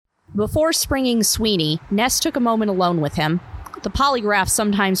Before springing Sweeney, Ness took a moment alone with him. The polygraph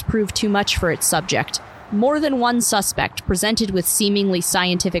sometimes proved too much for its subject. More than one suspect, presented with seemingly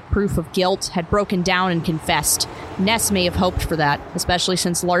scientific proof of guilt, had broken down and confessed. Ness may have hoped for that, especially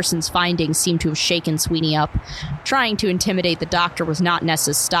since Larson's findings seemed to have shaken Sweeney up. Trying to intimidate the doctor was not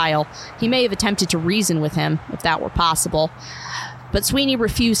Ness's style. He may have attempted to reason with him, if that were possible. But Sweeney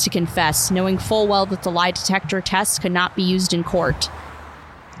refused to confess, knowing full well that the lie detector test could not be used in court.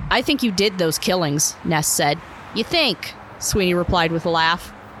 "I think you did those killings," Ness said. "You think?" Sweeney replied with a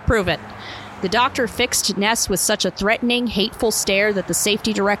laugh. "Prove it." The doctor fixed Ness with such a threatening, hateful stare that the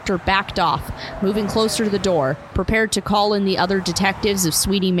safety director backed off, moving closer to the door, prepared to call in the other detectives if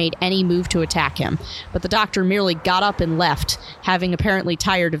Sweeney made any move to attack him. But the doctor merely got up and left, having apparently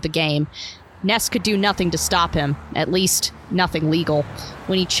tired of the game. Ness could do nothing to stop him, at least nothing legal.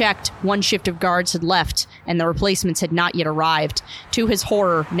 When he checked, one shift of guards had left, and the replacements had not yet arrived. To his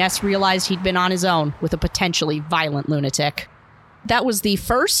horror, Ness realized he'd been on his own with a potentially violent lunatic. That was the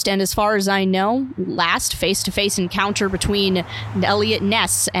first, and as far as I know, last face-to-face encounter between Elliot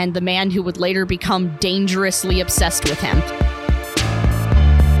Ness and the man who would later become dangerously obsessed with him.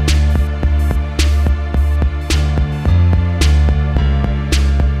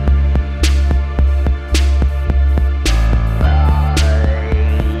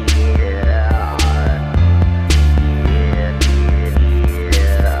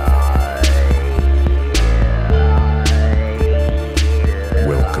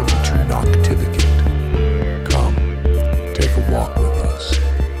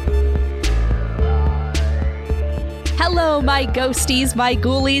 My ghosties, my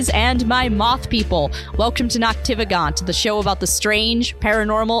ghoulies, and my moth people. Welcome to Noctivagant, the show about the strange,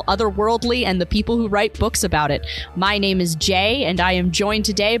 paranormal, otherworldly, and the people who write books about it. My name is Jay, and I am joined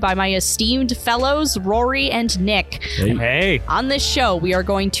today by my esteemed fellows, Rory and Nick. Hey. On this show, we are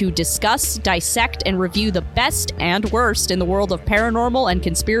going to discuss, dissect, and review the best and worst in the world of paranormal and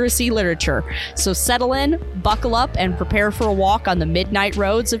conspiracy literature. So settle in, buckle up, and prepare for a walk on the midnight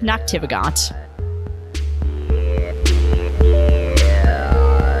roads of Noctivagant.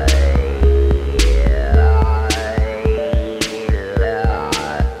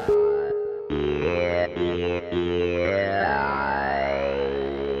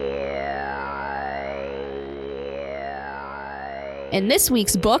 In this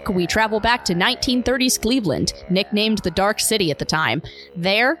week's book, we travel back to 1930s Cleveland, nicknamed the Dark City at the time.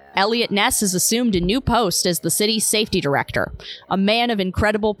 There, Elliot Ness is assumed a new post as the city's safety director. A man of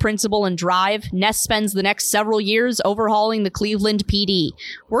incredible principle and drive, Ness spends the next several years overhauling the Cleveland PD,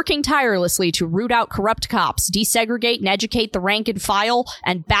 working tirelessly to root out corrupt cops, desegregate and educate the rank and file,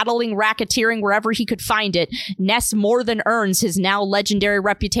 and battling racketeering wherever he could find it. Ness more than earns his now legendary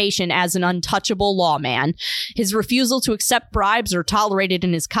reputation as an untouchable lawman. His refusal to accept bribes or tolerated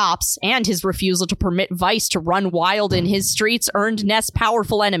in his cops, and his refusal to permit vice to run wild in his streets earned Ness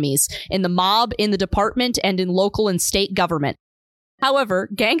powerful enemies in the mob, in the department, and in local and state government. However,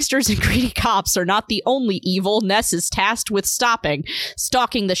 gangsters and greedy cops are not the only evil Ness is tasked with stopping.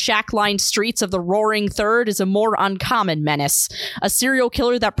 Stalking the shack-lined streets of the Roaring Third is a more uncommon menace. A serial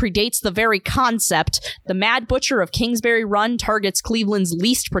killer that predates the very concept, the Mad Butcher of Kingsbury Run targets Cleveland's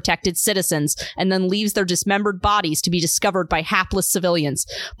least protected citizens and then leaves their dismembered bodies to be discovered by hapless civilians.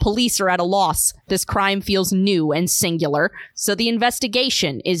 Police are at a loss. This crime feels new and singular, so the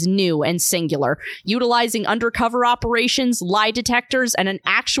investigation is new and singular. Utilizing undercover operations, lie detectors, and an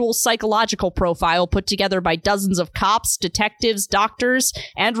actual psychological profile put together by dozens of cops, detectives, doctors,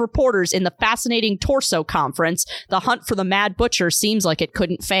 and reporters in the fascinating Torso Conference, the hunt for the Mad Butcher seems like it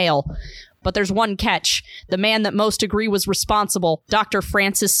couldn't fail. But there's one catch. The man that most agree was responsible, Dr.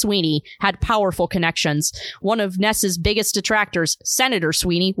 Francis Sweeney, had powerful connections. One of Ness's biggest detractors, Senator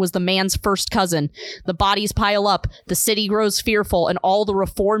Sweeney, was the man's first cousin. The bodies pile up, the city grows fearful, and all the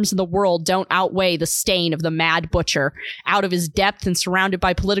reforms in the world don't outweigh the stain of the Mad Butcher. Out of his depth and surrounded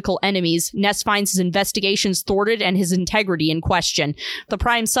by political enemies, Ness finds his investigations thwarted and his integrity in question. The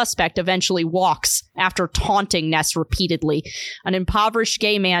prime suspect eventually walks, after taunting Ness repeatedly. An impoverished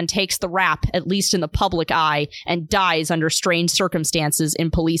gay man takes the rap, at least in the public eye, and dies under strange circumstances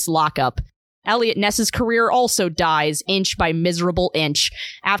in police lockup. Elliot Ness's career also dies inch by miserable inch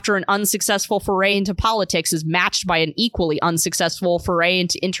after an unsuccessful foray into politics is matched by an equally unsuccessful foray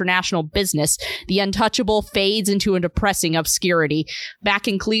into international business. The untouchable fades into a depressing obscurity. Back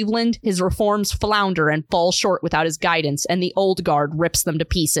in Cleveland, his reforms flounder and fall short without his guidance, and the old guard rips them to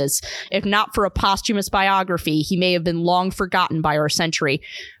pieces. If not for a posthumous biography, he may have been long forgotten by our century.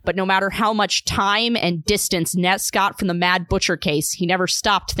 But no matter how much time and distance Ness got from the Mad Butcher case, he never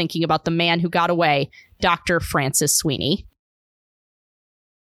stopped thinking about the man who got away, Dr. Francis Sweeney.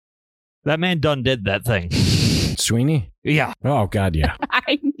 That man done did that thing. Sweeney? Yeah. Oh, God, yeah.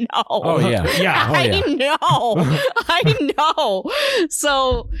 I know. Oh, yeah. Yeah. Oh, yeah. I know.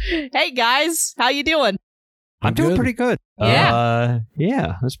 So, hey guys, how you doing? I'm doing good. pretty good. Yeah.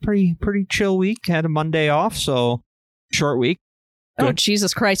 Yeah. It was pretty chill week. Had a Monday off, so short week. Oh, Good.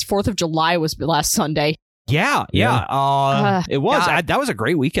 Jesus Christ. 4th of July was last Sunday. Yeah. It was. God. That was a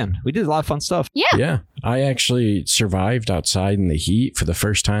great weekend. We did a lot of fun stuff. Yeah. Yeah. I actually survived outside in the heat for the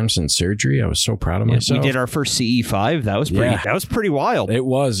first time since surgery. I was so proud of myself. We did our first CE5. That was pretty. Yeah. That was pretty wild. It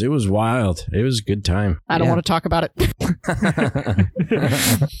was wild. It was a good time. I don't Yeah. want to talk about it.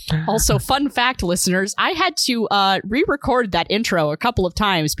 Also, fun fact, listeners, I had to re-record that intro a couple of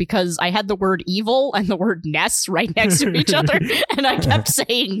times because I had the word evil and the word Ness right next to each other, and I kept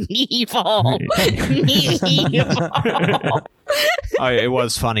saying evil. Evil. It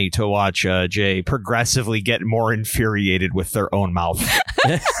was funny to watch Jay progressively get more infuriated with their own mouth.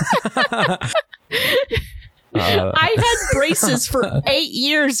 I had braces for 8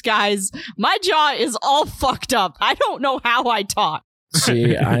 years, guys. My jaw is all fucked up. I don't know how I talk.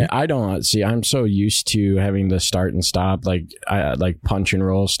 See, I don't see. I'm so used to having to start and stop like punch and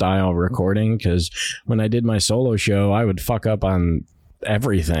roll style recording because when I did my solo show, I would fuck up on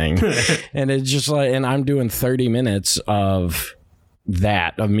everything, and it's just like, and I'm doing 30 minutes of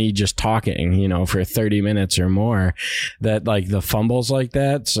me just talking, for 30 minutes or more. That like the fumbles like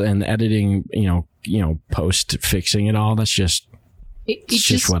that and editing, post fixing it all. That's just. It's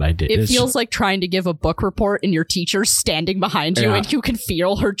just what I did. It feels like trying to give a book report and your teacher's standing behind you and you can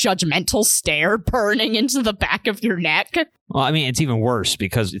feel her judgmental stare burning into the back of your neck. Well, I mean, it's even worse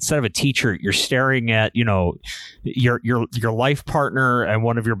because instead of a teacher, you're staring at, your life partner and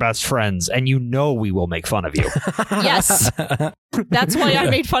one of your best friends, and we will make fun of you. Yes. That's why I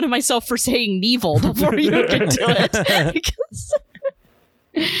made fun of myself for saying Neville before you could do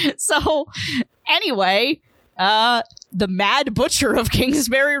it. So, anyway, The Mad Butcher of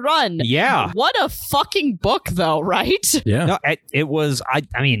Kingsbury Run. Yeah. What a fucking book, though, right? Yeah. No, it was, I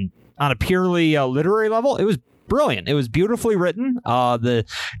mean, on a purely literary level, it was brilliant. It was beautifully written. The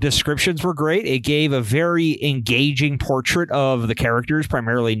descriptions were great. It gave a very engaging portrait of the characters,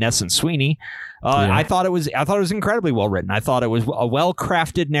 primarily Ness and Sweeney. I thought it was incredibly well written. I thought it was a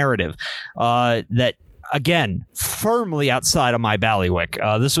well-crafted narrative that, again, firmly outside of my bailiwick.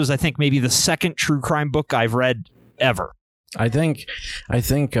 This was, I think, maybe the second true crime book I've read ever. I think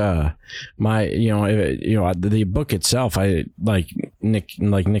my the book itself, I like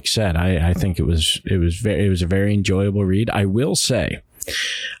Nick said, I think it was a very enjoyable read. I will say,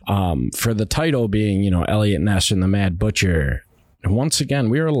 for the title being Elliot Ness and the Mad Butcher, once again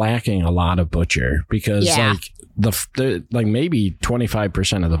we are lacking a lot of butcher because the maybe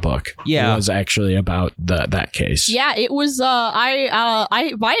 25% of the book was actually about that case. Yeah, it was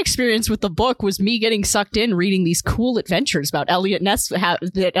my experience with the book was me getting sucked in reading these cool adventures about Elliot Ness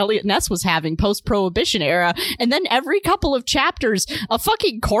that Elliot Ness was having post-Prohibition era, and then every couple of chapters a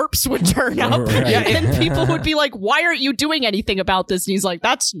fucking corpse would turn up and people would be like, why aren't you doing anything about this? And he's like,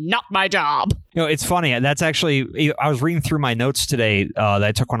 that's not my job. It's funny. That's actually, I was reading through my notes today that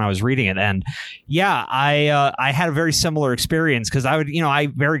I took when I was reading it, and I had a very similar experience because I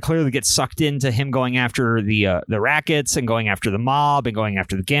very clearly get sucked into him going after the rackets and going after the mob and going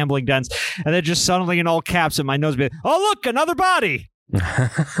after the gambling dens, and then just suddenly in all caps in my nose, be like, oh look, another body. And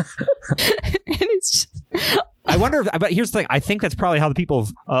it's just, I wonder but here's the thing. I think that's probably how the people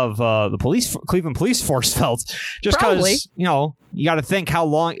of the Cleveland police force felt. Just because, you got to think how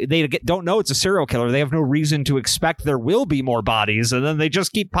long they don't know it's a serial killer. They have no reason to expect there will be more bodies, and then they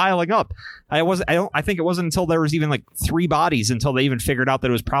just keep piling up. I think it wasn't until there was even like 3 bodies until they even figured out that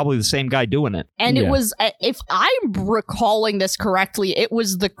it was probably the same guy doing it. And it was, if I'm recalling this correctly, it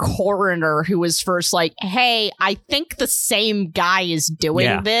was the coroner who was first like, hey, I think the same guy is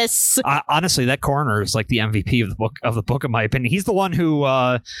doing this. Honestly, that coroner is like the MVP of the book, in my opinion. He's the one who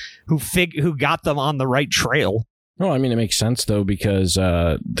got them on the right trail. Well, I mean, it makes sense though because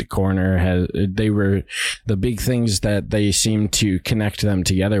the coroner the big things that they seemed to connect them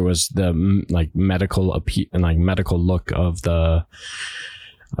together was the medical look of the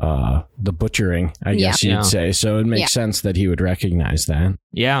butchering, I guess you'd say. So it makes sense that he would recognize that.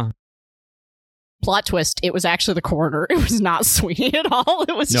 Yeah. Plot twist, it was actually the coroner. It was not Sweeney at all.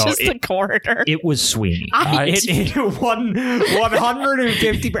 It was the coroner. It was Sweeney. It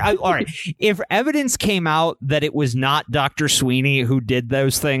 150. All right. If evidence came out that it was not Dr. Sweeney who did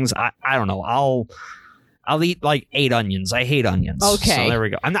those things, I don't know. I'll eat like 8 onions. I hate onions. Okay. So there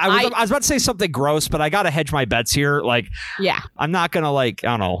we go. I was about to say something gross, but I got to hedge my bets here. Like, I'm not going to I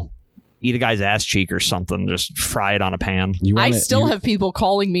don't know. eat a guy's ass cheek or something. Just fry it on a pan. I still have people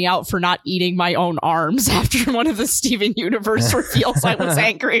calling me out for not eating my own arms after one of the Steven Universe reveals I was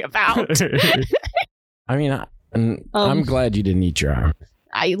angry about. I mean, I'm glad you didn't eat your arm.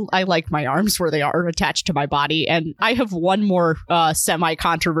 I like my arms where they are attached to my body. And I have one more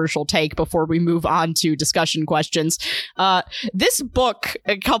semi-controversial take before we move on to discussion questions. This book,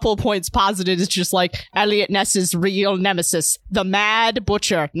 a couple points posited, is just like Elliot Ness's real nemesis, the Mad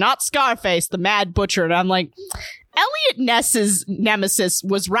Butcher, not Scarface, the Mad Butcher. And I'm like, Elliot Ness's nemesis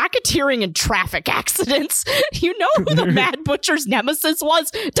was racketeering and traffic accidents. You know who the Mad Butcher's nemesis was?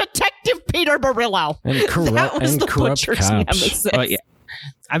 Detective Peter Barillo. And that was the Butcher's cops. Nemesis. Yeah.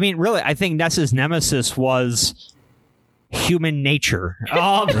 I mean, really, I think Ness's nemesis was human nature.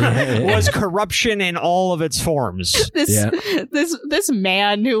 Was corruption in all of its forms. This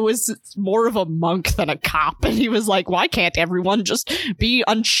man who was more of a monk than a cop, and he was like, why can't everyone just be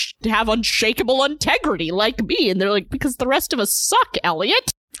have unshakable integrity like me? And they're like, because the rest of us suck,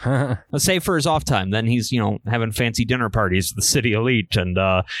 Elliot. Let's say for his off time, then he's, having fancy dinner parties with the city elite and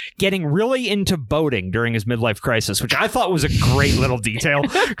getting really into boating during his midlife crisis, which I thought was a great little detail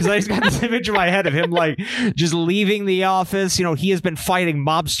because I just got this image in my head of him like just leaving the office. He has been fighting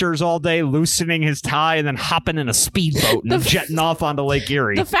mobsters all day, loosening his tie and then hopping in a speedboat and jetting off onto Lake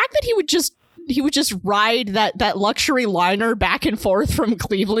Erie. The fact that he would just ride that luxury liner back and forth from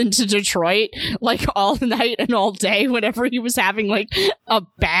Cleveland to Detroit like all night and all day whenever he was having like a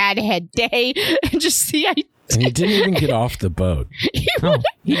bad head day, and just see. And he didn't even get off the boat. He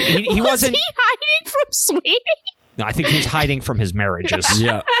wasn't. He hiding from Sweeney? No, I think he's hiding from his marriages.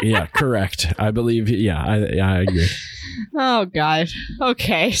 Yeah, correct. I believe. Yeah, I agree. Oh, God.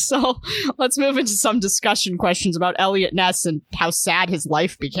 Okay, so let's move into some discussion questions about Elliot Ness and how sad his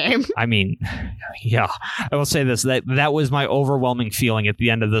life became. I mean, yeah, I will say this, that was my overwhelming feeling at the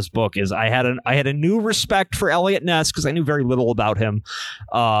end of this book is I had a new respect for Elliot Ness because I knew very little about him.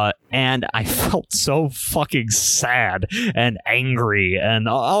 And I felt so fucking sad and angry and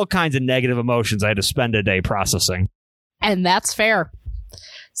all kinds of negative emotions I had to spend a day processing. And that's fair.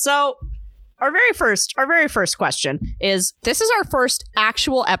 So our very first question is, this is our first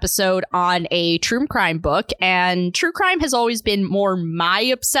actual episode on a true crime book, and true crime has always been more my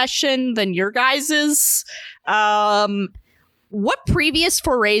obsession than your guys's. What previous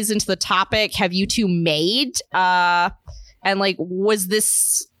forays into the topic have you two made? And like, was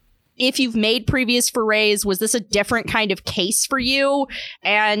this, if you've made previous forays, was this a different kind of case for you?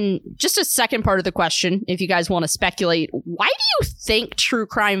 And just a second part of the question, if you guys want to speculate, why do you think true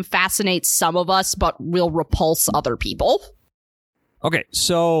crime fascinates some of us but will repulse other people? Okay,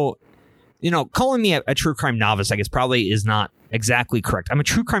 so, calling me a true crime novice, I guess, probably is not exactly correct. I'm a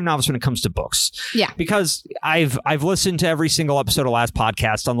true crime novice when it comes to books. Yeah. Because I've listened to every single episode of Last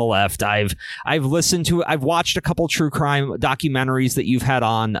Podcast on the Left. I've watched a couple true crime documentaries that you've had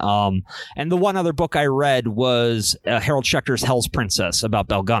on. And the one other book I read was Harold Schechter's Hell's Princess about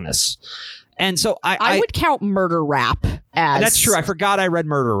Belle Gunness. And so I would count Murder Rap as... That's true. I forgot I read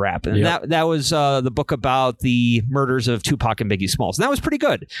Murder Rap. And that was the book about the murders of Tupac and Biggie Smalls. And that was pretty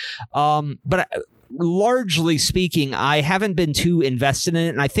good. But largely speaking, I haven't been too invested in it.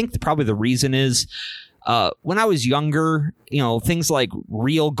 And I think probably the reason is when I was younger, things like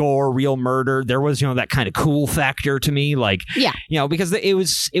real gore, real murder, there was, that kind of cool factor to me. Like, because it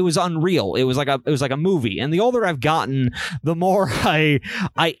was unreal. It was like a movie. And the older I've gotten, the more I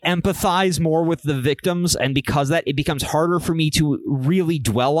empathize more with the victims. And because that, it becomes harder for me to really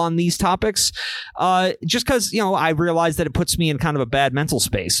dwell on these topics. Just because, I realize that it puts me in kind of a bad mental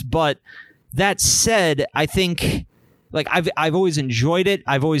space. But that said, I think, like, I've always enjoyed it.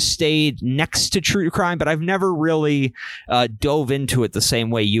 I've always stayed next to true crime, but I've never really dove into it the same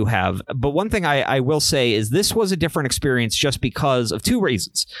way you have. But one thing I will say is this was a different experience just because of two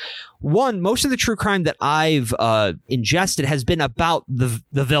reasons. One, most of the true crime that I've ingested has been about the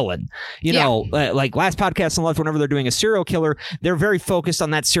villain. Like Last Podcast on the Left, whenever they're doing a serial killer, they're very focused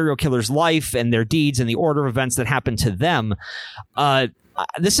on that serial killer's life and their deeds and the order of events that happen to them.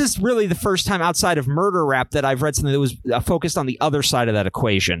 This is really the first time outside of Murder Rap that I've read something that was focused on the other side of that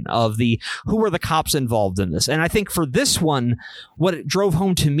equation of who were the cops involved in this. And I think for this one, what it drove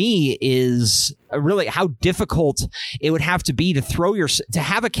home to me is really how difficult it would have to be to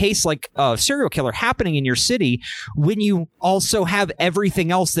have a case like a serial killer happening in your city when you also have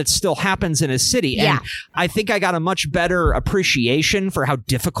everything else that still happens in a city. Yeah. And I think I got a much better appreciation for how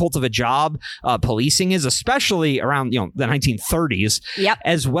difficult of a job policing is, especially around the 1930s. Yep.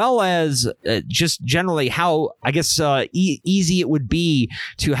 As well as just generally how, I guess, easy it would be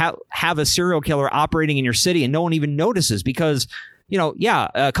to have a serial killer operating in your city and no one even notices because,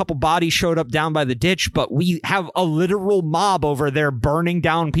 a couple bodies showed up down by the ditch, but we have a literal mob over there burning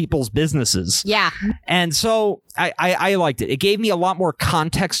down people's businesses. Yeah. And so I liked it. It gave me a lot more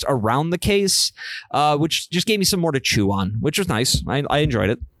context around the case, which just gave me some more to chew on, which was nice. I enjoyed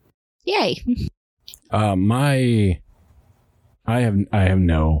it. Yay. I have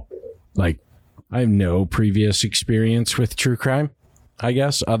no previous experience with true crime, I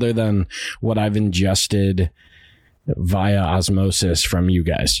guess, other than what I've ingested via osmosis from you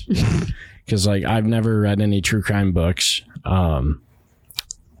guys. Because I've never read any true crime books. And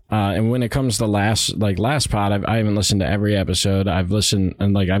when it comes to last pod, I haven't listened to every episode. I've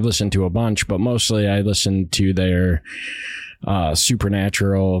listened to a bunch, but mostly I listened to their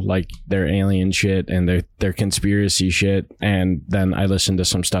supernatural, their alien shit and their conspiracy shit, and then I listened to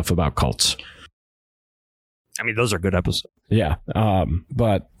some stuff about cults. I mean, those are good episodes. Yeah.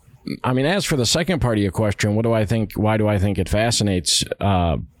 But I mean, as for the second part of your question, what do I think? Why do I think it fascinates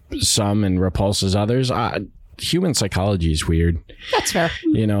some and repulses others? Human psychology is weird. That's fair.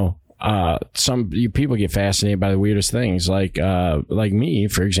 Some people get fascinated by the weirdest things, like me,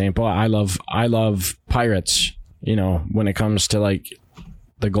 for example. I love pirates. When it comes to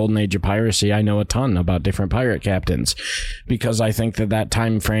the golden age of piracy, I know a ton about different pirate captains because I think that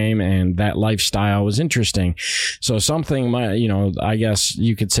time frame and that lifestyle was interesting. So something might, I guess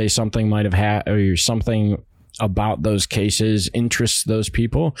you could say something might have had, or something about those cases interests those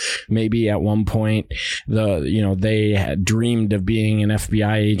people. Maybe at one point they had dreamed of being an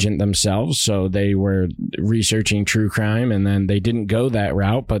FBI agent themselves, so they were researching true crime, and then they didn't go that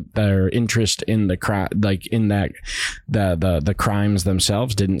route, but their interest in the crime, the crimes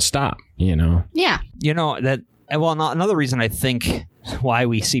themselves, didn't stop. Yeah. Another reason I think why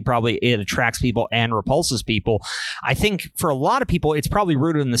we see probably it attracts people and repulses people, I think for a lot of people it's probably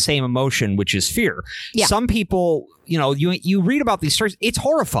rooted in the same emotion, which is fear. Yeah. Some people, you read about these stories, it's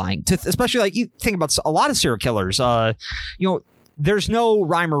horrifying to, especially you think about a lot of serial killers. There's no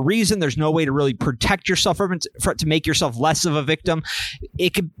rhyme or reason. There's no way to really protect yourself to make yourself less of a victim.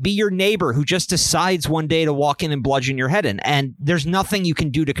 It could be your neighbor who just decides one day to walk in and bludgeon your head in, and there's nothing you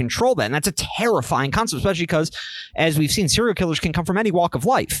can do to control that. And that's a terrifying concept, especially because, as we've seen, serial killers can come from any walk of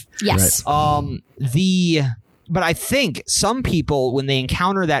life. Yes. Right. But I think some people, when they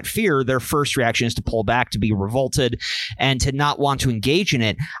encounter that fear, their first reaction is to pull back, to be revolted, and to not want to engage in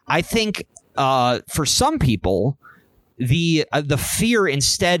it. I think for some people, the fear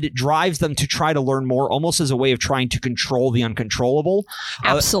instead drives them to try to learn more, almost as a way of trying to control the uncontrollable.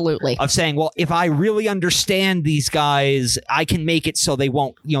 Absolutely. Of saying, well, if I really understand these guys, I can make it so they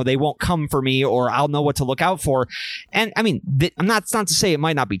won't come for me, or I'll know what to look out for. And I mean, I'm not to say it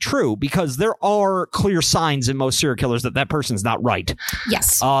might not be true, because there are clear signs in most serial killers that person's not right.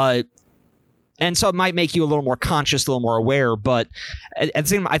 Yes. And so it might make you a little more conscious, a little more aware, but at the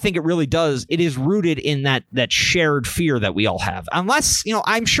same time, I think it really does. It is rooted in that shared fear that we all have. Unless,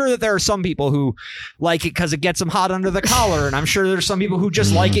 I'm sure that there are some people who like it because it gets them hot under the collar, and I'm sure there's some people who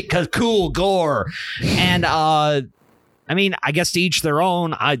just like it because cool gore. And I mean, I guess to each their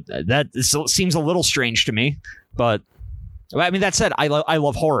own. That seems a little strange to me, but. I mean, that said, I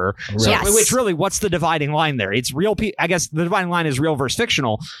love horror. So, yes. Which really, what's the dividing line there? It's real. I guess the dividing line is real versus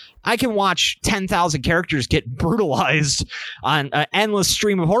fictional. I can watch 10,000 characters get brutalized on an endless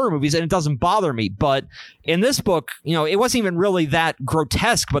stream of horror movies, and it doesn't bother me. But in this book, it wasn't even really that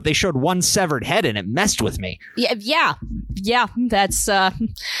grotesque, but they showed one severed head, and it messed with me. Yeah. That's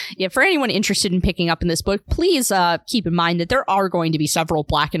for anyone interested in picking up in this book, please keep in mind that there are going to be several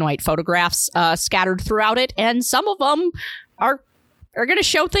black and white photographs scattered throughout it, and some of them are going to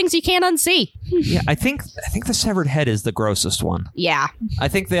show things you can't unsee. Yeah, I think the severed head is the grossest one. Yeah. I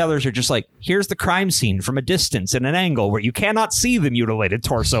think the others are just here's the crime scene from a distance in an angle where you cannot see the mutilated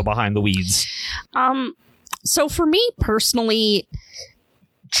torso behind the weeds. So for me personally,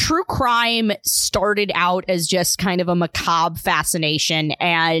 true crime started out as just kind of a macabre fascination,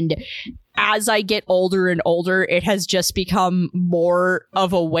 and as I get older and older, it has just become more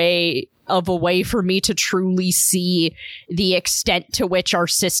of a way for me to truly see the extent to which our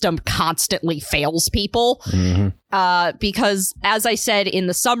system constantly fails people. Mm-hmm. Because, as I said in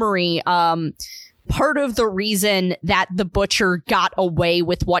the summary, part of the reason that the Butcher got away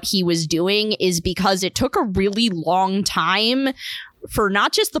with what he was doing is because it took a really long time for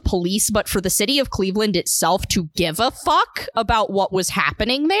not just the police, but for the city of Cleveland itself to give a fuck about what was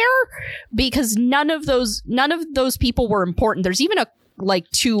happening there, because none of those people were important. There's even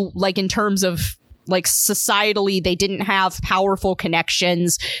in terms of Like societally, they didn't have powerful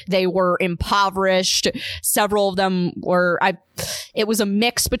connections. They were impoverished. Several of them were, it was a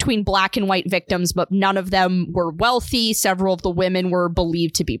mix between black and white victims, but none of them were wealthy. Several of the women were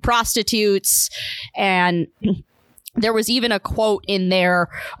believed to be prostitutes. And there was even a quote in there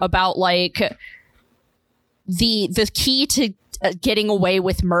about like the key to getting away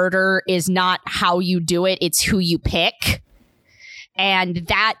with murder is not how you do it, it's who you pick. And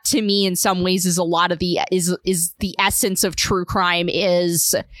that, to me, in some ways, is a lot of the is the essence of true crime.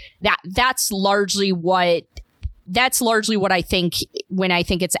 Is that's largely what I think when I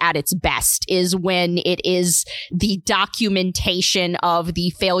think it's at its best, is when it is the documentation of the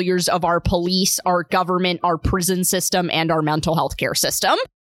failures of our police, our government, our prison system, and our mental health care system.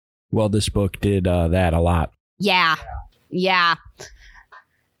 Well, this book did that a lot. Yeah.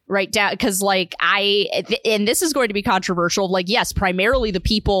 Right down, because like and this is going to be controversial. Like, yes, primarily the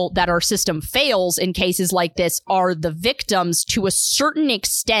people that our system fails in cases like this are the victims. To a certain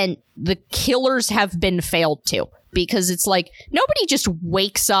extent, the killers have been failed too, because it's like nobody just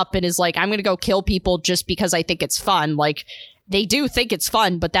wakes up and is like, I'm going to go kill people just because I think it's fun. Like, they do think it's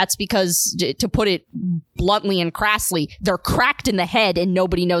fun, but that's because, to put it bluntly and crassly, they're cracked in the head and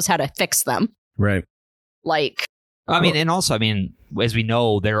nobody knows how to fix them. Right. Like, and also, as we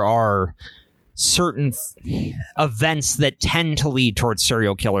know, there are certain events that tend to lead towards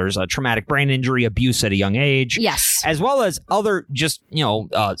serial killers, traumatic brain injury, abuse at a young age. Yes. As well as other just,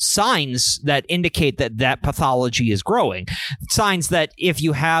 signs that indicate that pathology is growing. Signs that if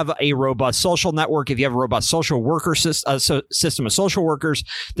you have a robust social network, if you have a robust social worker system of social workers,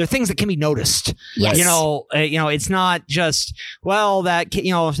 there are things that can be noticed. Yes. It's not just, well, that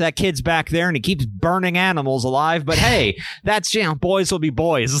kid's back there and he keeps burning animals alive, but hey, that's, boys will be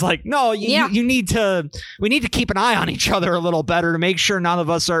boys. It's like, no, we need to keep an eye on each other a little better to make sure none of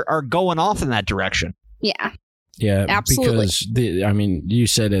us are going off in that direction. Yeah, absolutely. Because you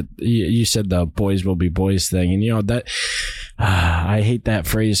said it. You said the boys will be boys thing, and that I hate that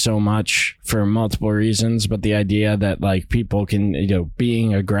phrase so much for multiple reasons. But the idea that like people can,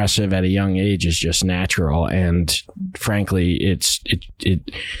 being aggressive at a young age is just natural, and frankly, it's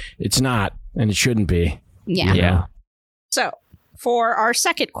not, and it shouldn't be. Yeah. So for our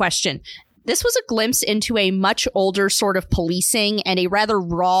second question. This was a glimpse into a much older sort of policing and a rather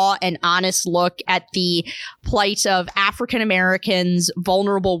raw and honest look at the plight of African Americans,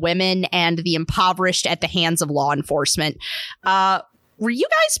 vulnerable women, and the impoverished at the hands of law enforcement. Were you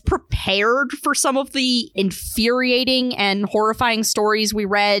guys prepared for some of the infuriating and horrifying stories we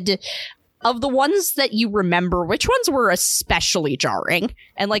read? Of the ones that you remember, which ones were especially jarring?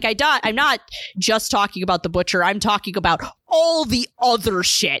 And like, I'm not just talking about the butcher. I'm talking about all the other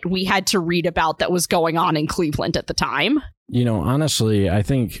shit we had to read about that was going on in Cleveland at the time. Honestly, I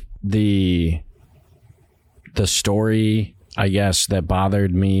think the story, I guess, that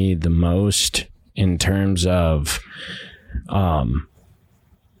bothered me the most in terms of,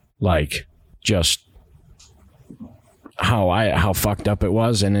 just how fucked up it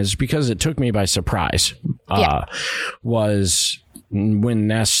was, and it's because it took me by surprise, was when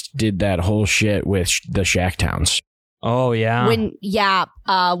Ness did that whole shit with the Shack Towns. Oh yeah.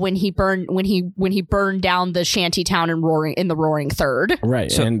 When he burned down the shanty town in the Roaring Third.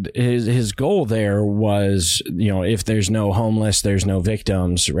 Right. So, and his goal there was, if there's no homeless, there's no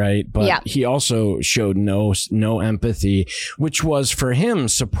victims, right? But he also showed no empathy, which was for him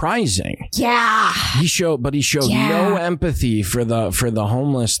surprising. Yeah. He showed no empathy for the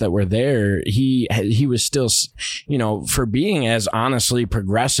homeless that were there. He was still, for being as honestly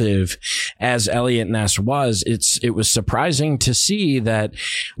progressive as Eliot Ness was, it was surprising to see that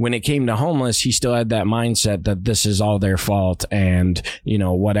when it came to homeless, he still had that mindset that this is all their fault and,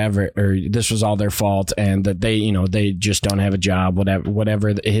 whatever, or this was all their fault and that they just don't have a job,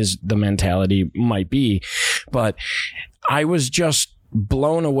 whatever the mentality might be. But I was just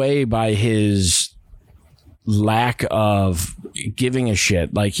blown away by his lack of giving a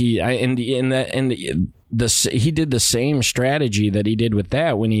shit. Like he did the same strategy that he did with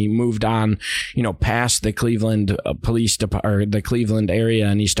that when he moved on, past the Cleveland police department or the Cleveland area,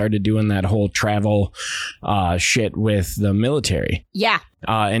 and he started doing that whole travel shit with the military. Yeah.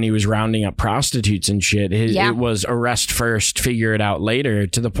 And he was rounding up prostitutes and shit. It was arrest first, figure it out later,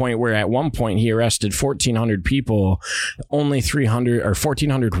 to the point where at one point he arrested 1,400 people, only 300 or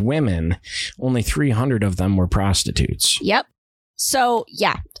 1,400 women, only 300 of them were prostitutes. Yep. So,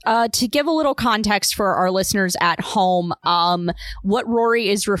 to give a little context for our listeners at home, what Rory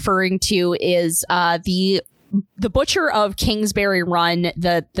is referring to is the the butcher of Kingsbury Run,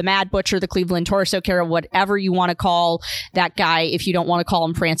 the Mad Butcher, the Cleveland Torso Killer, whatever you want to call that guy, if you don't want to call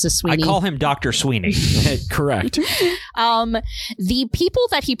him Francis Sweeney. I call him Dr. Sweeney. Correct. The people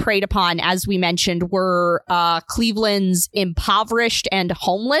that he preyed upon, as we mentioned, were Cleveland's impoverished and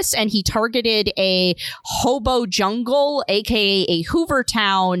homeless, and he targeted a hobo jungle, aka a Hoover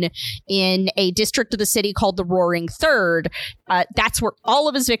town, in a district of the city called the Roaring Third. That's where all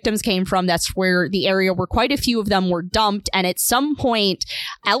of his victims came from. That's where the area where quite a few of them were dumped. And at some point,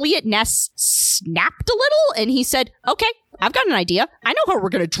 Eliot Ness snapped a little and he said, okay, I've got an idea. I know how we're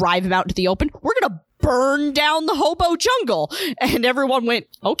going to drive him out into the open. We're going to burn down the hobo jungle. And everyone went,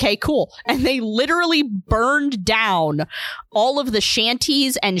 okay, cool. And they literally burned down all of the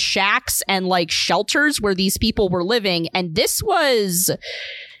shanties and shacks and like shelters where these people were living. And this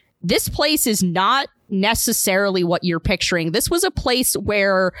place is not necessarily what you're picturing. This was a place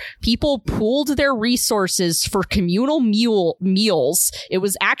where people pooled their resources for communal meals. It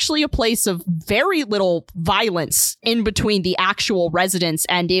was actually a place of very little violence in between the actual residents,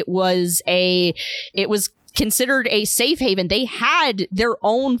 and it was considered a safe haven. They had their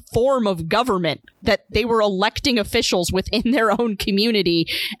own form of government that they were electing officials within their own community.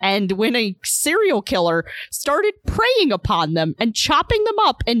 And when a serial killer started preying upon them and chopping them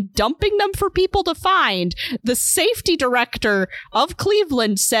up and dumping them for people to find, the safety director of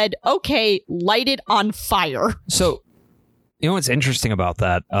Cleveland said, okay, light it on fire. So, you know what's interesting about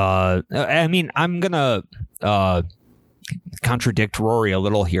that? I mean, I'm going to contradict Rory a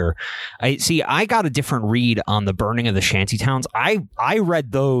little here. I got a different read on the burning of the shanty towns. I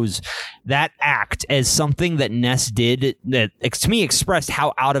read that act as something that Ness did that to me expressed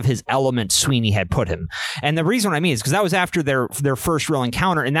how out of his element Sweeney had put him. And the reason what I mean is because that was after their first real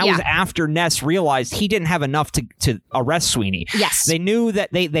encounter, and that was after Ness realized he didn't have enough to arrest Sweeney. Yes. They knew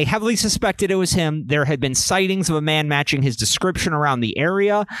that they heavily suspected it was him. There had been sightings of a man matching his description around the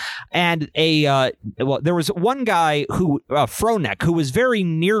area, and there was one guy who Fronek, who was very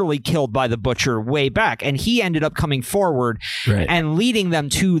nearly killed by the butcher way back, and he ended up coming forward and leading them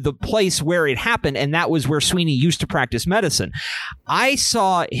to the place where it happened, and that was where Sweeney used to practice medicine. I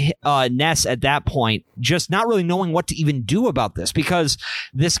saw Ness at that point just not really knowing what to even do about this, because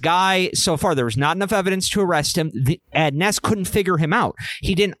this guy, so far there was not enough evidence to arrest him, and Ness couldn't figure him out.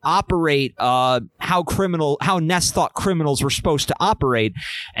 He didn't operate how Ness thought criminals were supposed to operate,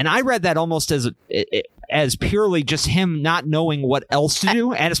 and I read that almost as purely just him not knowing what else to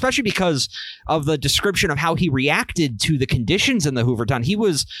do, and especially because of the description of how he reacted to the conditions in the Hoovertown. He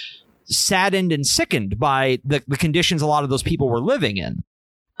was saddened and sickened by the conditions a lot of those people were living in.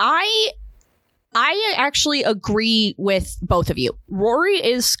 I actually agree with both of you. Rory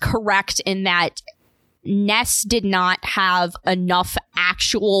is correct in that Ness did not have enough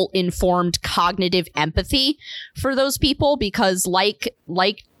actual informed cognitive empathy for those people, because like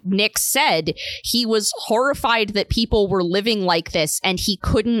Nick said, he was horrified that people were living like this, and he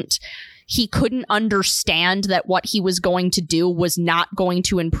couldn't understand that what he was going to do was not going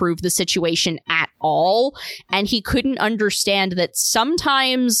to improve the situation at all. And he couldn't understand that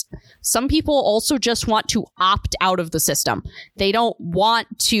sometimes some people also just want to opt out of the system. They don't want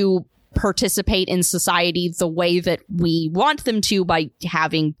to participate in society the way that we want them to, by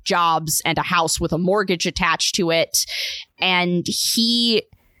having jobs and a house with a mortgage attached to it. And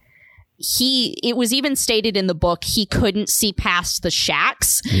it was even stated in the book, he couldn't see past the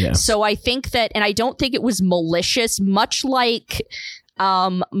shacks. Yeah. So I think that, and I don't think it was malicious, much like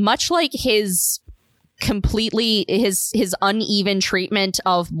his uneven treatment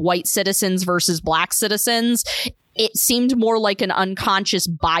of white citizens versus black citizens. It seemed more like an unconscious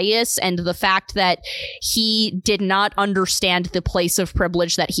bias, and the fact that he did not understand the place of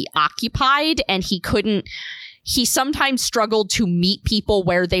privilege that he occupied, and he sometimes struggled to meet people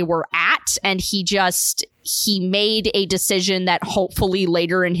where they were at, and he made a decision that hopefully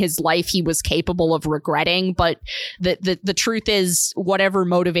later in his life he was capable of regretting. But the truth is, whatever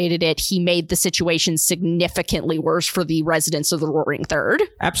motivated it, he made the situation significantly worse for the residents of the Roaring Third.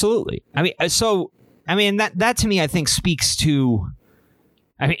 Absolutely. That to me, I think speaks to...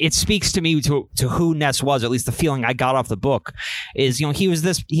 it speaks to me to who Ness was, at least the feeling I got off the book is,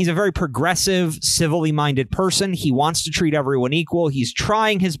 he's a very progressive, civilly minded person. He wants to treat everyone equal. He's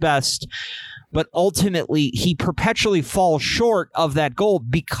trying his best, but ultimately he perpetually falls short of that goal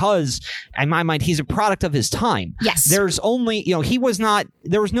because, in my mind, he's a product of his time. Yes. There's only,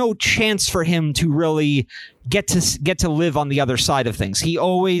 there was no chance for him to really get to live on the other side of things. He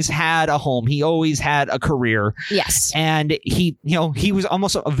always had a home. He always had a career. Yes. And he was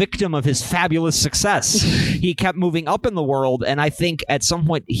almost a victim of his fabulous success. He kept moving up in the world. And I think at some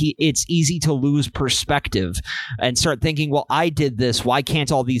point it's easy to lose perspective and start thinking, well, I did this. Why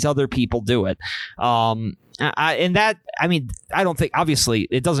can't all these other people do it? I don't think, obviously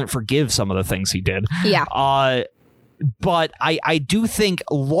it doesn't forgive some of the things he did. Yeah. But I do think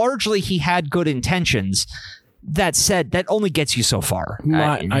largely he had good intentions. That said, that only gets you so far.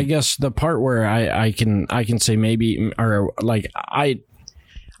 I guess the part where I can say maybe, or like I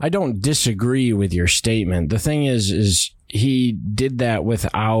don't disagree with your statement. The thing is he did that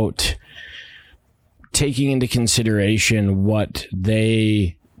without taking into consideration what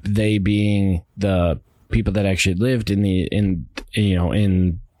they being the people that actually lived in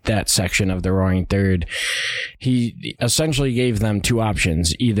that section of the Roaring Third. He essentially gave them two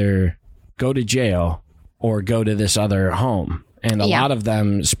options: either go to jail or go to this other home. And a lot of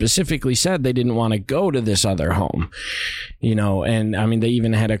them specifically said they didn't want to go to this other home, and I mean, they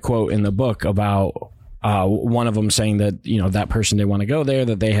even had a quote in the book about one of them saying that, that person didn't want to go there,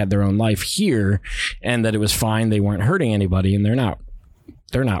 that they had their own life here and that it was fine. They weren't hurting anybody, and they're not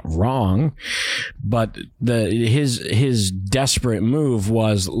wrong, but his desperate move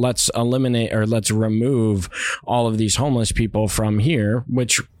was let's eliminate or let's remove all of these homeless people from here,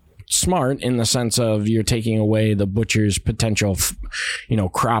 which smart in the sense of you're taking away the butcher's potential,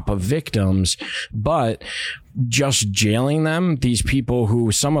 crop of victims, but just jailing them, these people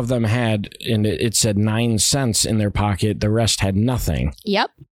who some of them had, and it said 9 cents in their pocket, the rest had nothing.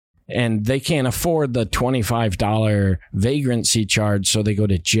 Yep. And they can't afford the $25 vagrancy charge, so they go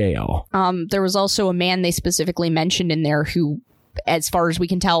to jail. There was also a man they specifically mentioned in there who, as far as we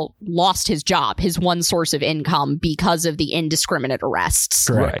can tell, lost his job, his one source of income, because of the indiscriminate arrests.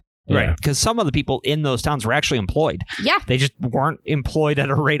 Correct. Right, because some of the people in those towns were actually employed. Yeah. They just weren't employed at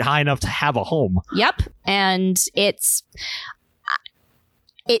a rate high enough to have a home. Yep. And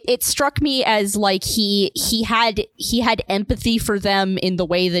it struck me as like he had empathy for them in the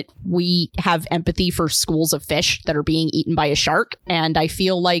way that we have empathy for schools of fish that are being eaten by a shark. And I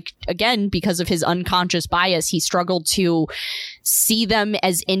feel like, again, because of his unconscious bias, he struggled to see them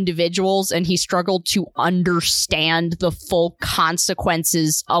as individuals, and he struggled to understand the full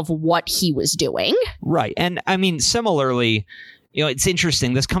consequences of what he was doing. Right. And I mean, similarly, it's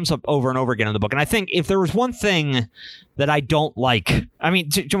interesting. This comes up over and over again in the book. And I think if there was one thing that I don't like, I mean,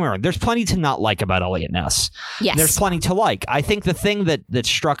 don't get me wrong, there's plenty to not like about Eliot Ness. Yes. There's plenty to like. I think the thing that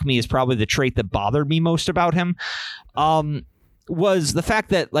struck me is probably the trait that bothered me most about him. Was the fact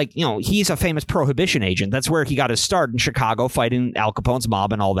that, he's a famous prohibition agent. That's where he got his start, in Chicago, fighting Al Capone's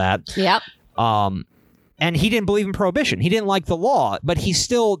mob and all that. Yep. And he didn't believe in prohibition. He didn't like the law, but he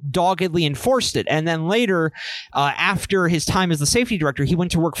still doggedly enforced it. And then later, after his time as the safety director, he went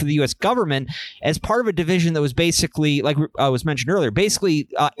to work for the U.S. government as part of a division that was basically, like was mentioned earlier,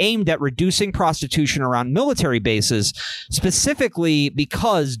 aimed at reducing prostitution around military bases, specifically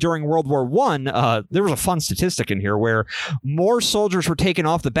because during World War I, there was a fun statistic in here where more soldiers were taken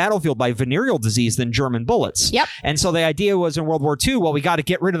off the battlefield by venereal disease than German bullets. Yep. And so the idea was in World War II, well, we got to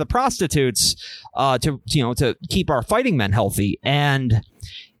get rid of the prostitutes to keep our fighting men healthy. And,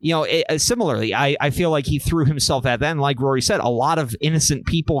 similarly, I feel like he threw himself at that. And like Rory said, a lot of innocent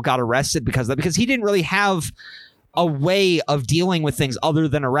people got arrested because of that, because he didn't really have a way of dealing with things other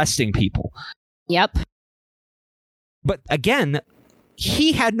than arresting people. Yep. But again,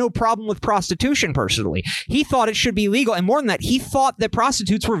 he had no problem with prostitution personally. He thought it should be legal. And more than that, he thought that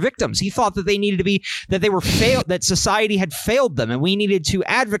prostitutes were victims. He thought that they needed to be, that they were failed, that society had failed them and we needed to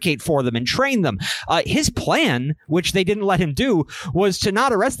advocate for them and train them. His plan, which they didn't let him do, was to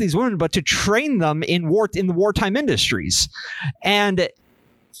not arrest these women, but to train them in the wartime industries. And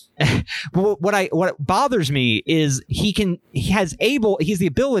what bothers me is he's the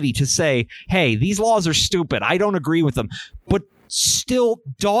ability to say, hey, these laws are stupid. I don't agree with them, but still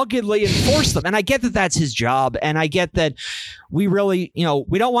doggedly enforce them. And I get that that's his job. And I get that we really,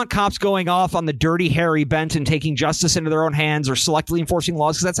 we don't want cops going off on the dirty, hairy bent and taking justice into their own hands or selectively enforcing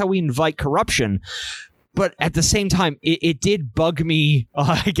laws, because that's how we invite corruption. But at the same time, it did bug me,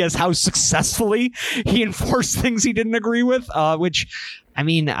 I guess, how successfully he enforced things he didn't agree with, which, I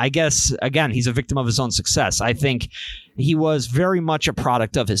mean, I guess, again, he's a victim of his own success. I think he was very much a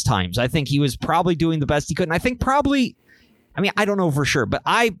product of his times. I think he was probably doing the best he could. And I think probably I mean, I don't know for sure, but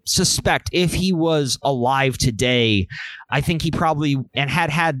I suspect if he was alive today, I think he probably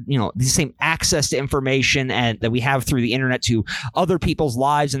had the same access to information and that we have through the internet to other people's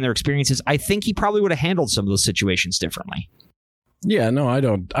lives and their experiences. I think he probably would have handled some of those situations differently. Yeah, no, I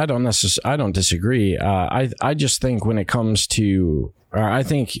don't disagree. I just think when it comes to, I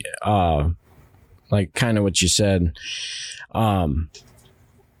think, like kind of what you said,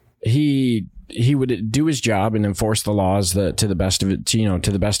 he would do his job and enforce the laws to the best of it, to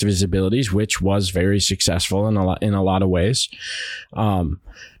the best of his abilities, which was very successful in a lot of ways.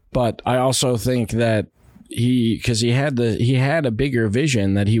 But I also think that because he had a bigger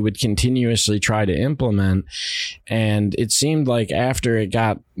vision that he would continuously try to implement, and it seemed like after it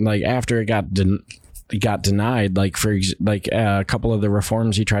got denied, a couple of the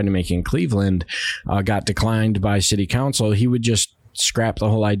reforms he tried to make in Cleveland got declined by city council, he would just scrap the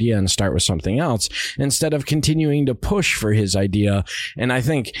whole idea and start with something else instead of continuing to push for his idea. And I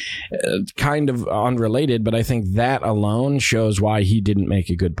think kind of unrelated, but I think that alone shows why he didn't make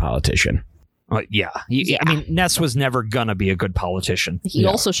a good politician. Yeah. I mean, Ness was never going to be a good politician. He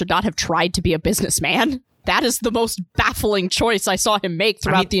also should not have tried to be a businessman. That is the most baffling choice I saw him make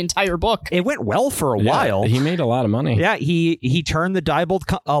throughout the entire book. It went well for a while. He made a lot of money. Yeah, he turned the Diebold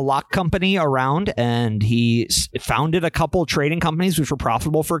lock company around, and he founded a couple trading companies which were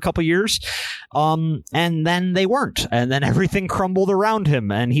profitable for a couple years. And then they weren't. And then everything crumbled around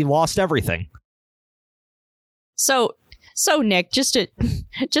him, and he lost everything. So Nick, just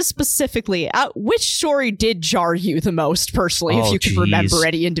specifically, which story did jar you the most personally, if you could remember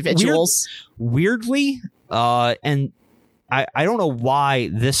any individuals? Weirdly, and I don't know why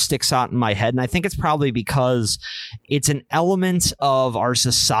this sticks out in my head, and I think it's probably because it's an element of our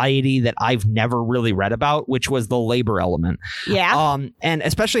society that I've never really read about, which was the labor element. Yeah. And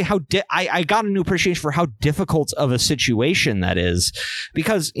especially how I got a new appreciation for how difficult of a situation that is,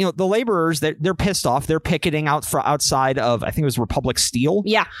 because the laborers, they're pissed off. They're picketing outside of, I think it was Republic Steel.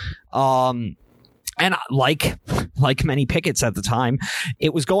 Yeah. And like many pickets at the time,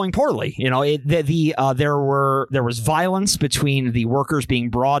 it was going poorly. There was violence between the workers being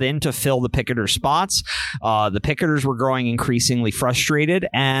brought in to fill the picketer spots. The picketers were growing increasingly frustrated,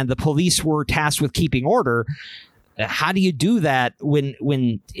 and the police were tasked with keeping order. How do you do that when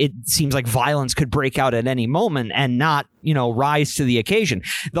it seems like violence could break out at any moment and not, rise to the occasion?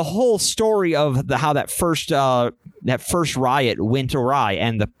 The whole story of how that first riot went awry,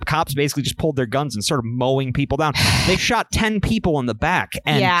 and the cops basically just pulled their guns and started mowing people down. They shot 10 people in the back,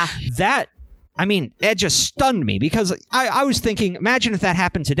 and that just stunned me, because I was thinking, imagine if that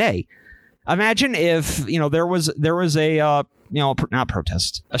happened today. Imagine if there was a not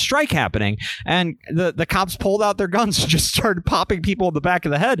protest, a strike happening, and the cops pulled out their guns and just started popping people in the back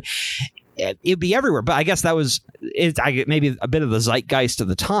of the head. It'd be everywhere. But I guess that was maybe a bit of the zeitgeist of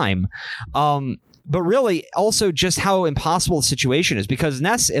the time. But really also just how impossible the situation is, because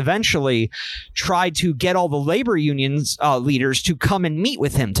Ness eventually tried to get all the labor unions leaders to come and meet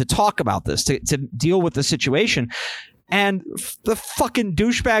with him to talk about this, to deal with the situation. And the fucking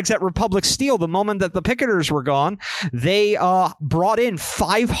douchebags at Republic Steel, the moment that the picketers were gone, they brought in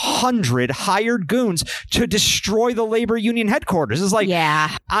 500 hired goons to destroy the labor union headquarters. It's like,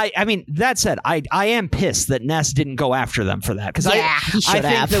 I mean, that said, I am pissed that Ness didn't go after them for that. Because I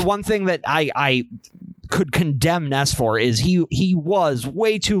think the one thing that I could condemn Ness for is he was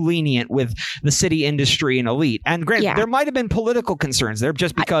way too lenient with the city industry and elite. And granted, there might have been political concerns there,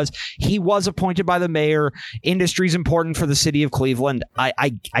 just because he was appointed by the mayor. Industry's important for the city of Cleveland.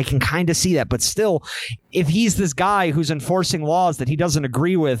 I can kind of see that, but still, if he's this guy who's enforcing laws that he doesn't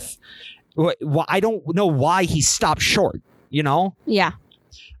agree with, I don't know why he stopped short. Yeah.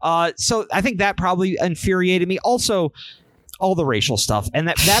 So I think that probably infuriated me. Also, all the racial stuff, and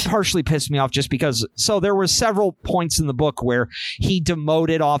that partially pissed me off, just because there were several points in the book where he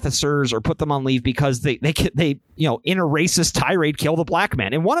demoted officers or put them on leave because they in a racist tirade killed a black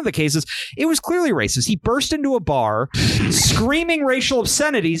man. In one of the cases, it was clearly racist. He burst into a bar screaming racial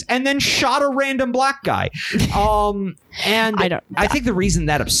obscenities and then shot a random black guy. And I think the reason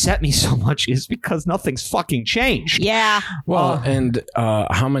that upset me so much is because nothing's fucking changed. Yeah. Well, and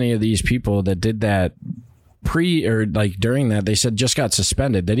how many of these people that did that during that, they said just got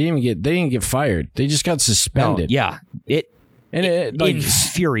suspended. They didn't get fired. They just got suspended. Oh, yeah. It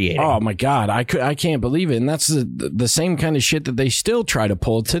infuriating. Oh my God. I can't believe it. And that's the same kind of shit that they still try to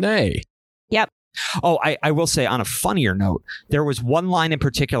pull today. Yep. Oh, I will say, on a funnier note, there was one line in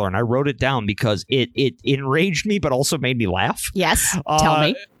particular, and I wrote it down because it enraged me, but also made me laugh. Yes, tell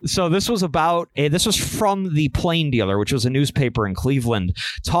me. So this was from the Plain Dealer, which was a newspaper in Cleveland,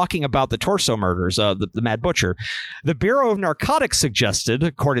 talking about the Torso murders, the Mad Butcher. The Bureau of Narcotics suggested,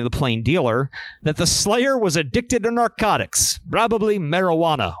 according to the Plain Dealer, that the slayer was addicted to narcotics, probably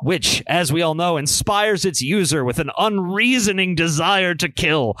marijuana, which, as we all know, inspires its user with an unreasoning desire to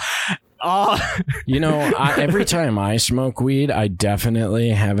kill. Every time I smoke weed, I definitely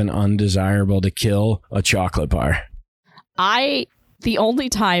have an undesirable to kill a chocolate bar. The only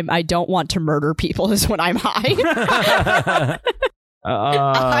time I don't want to murder people is when I'm high.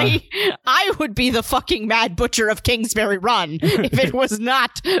 I would be the fucking Mad Butcher of Kingsbury Run if it was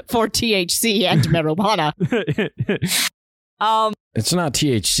not for THC and marijuana. It's not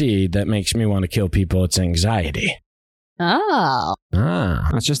THC that makes me want to kill people. It's anxiety. Oh.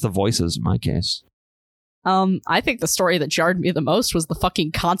 That's just the voices in my case. I think the story that jarred me the most was the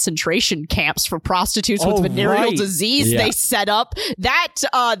fucking concentration camps for prostitutes with venereal disease they set up.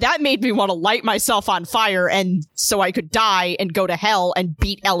 That made me want to light myself on fire, and so I could die and go to hell and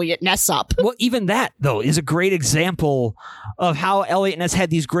beat Elliot Ness up. Well, even that, though, is a great example of how Elliot Ness had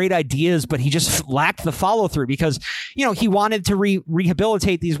these great ideas, but he just lacked the follow-through because, he wanted to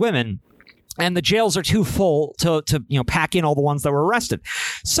rehabilitate these women. And the jails are too full to pack in all the ones that were arrested.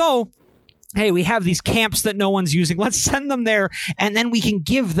 So, hey, we have these camps that no one's using. Let's send them there, and then we can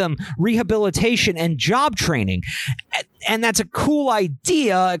give them rehabilitation and job training. And that's a cool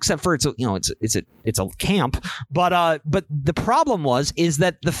idea, except for it's a camp. But the problem is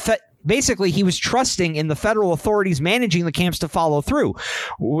that basically, he was trusting in the federal authorities managing the camps to follow through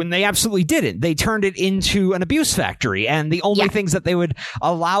when they absolutely didn't. They turned it into an abuse factory. And the only things that they would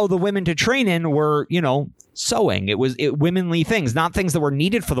allow the women to train in were, sewing. It was womanly things, not things that were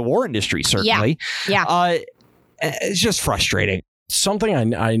needed for the war industry, certainly. Yeah. It's just frustrating.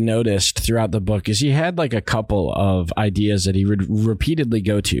 Something I noticed throughout the book is he had like a couple of ideas that he would repeatedly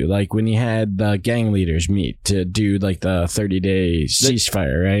go to, like when he had the gang leaders meet to do like the 30-day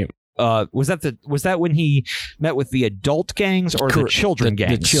ceasefire, right? Was that when he met with the adult gangs or the children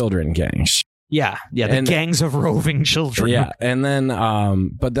gangs? The children gangs. Yeah, the gangs of roving children. Yeah, and then,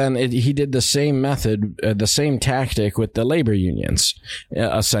 but then he did the same method, the same tactic with the labor unions,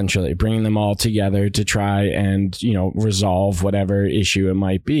 essentially bringing them all together to try and resolve whatever issue it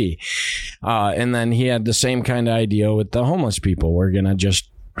might be. And then he had the same kind of idea with the homeless people. We're gonna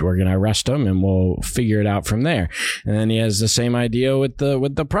arrest them and we'll figure it out from there. And then he has the same idea with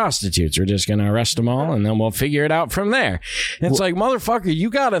the prostitutes. We're just gonna arrest them all and then we'll figure it out from there. And it's like, motherfucker, you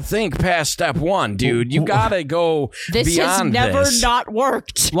gotta think past step one, dude. You gotta go this beyond has never this. Not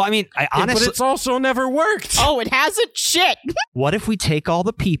worked. Well, I mean, honestly, but it's also never worked. Oh, it hasn't shit. What if we take all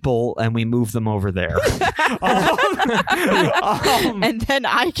the people and we move them over there? And then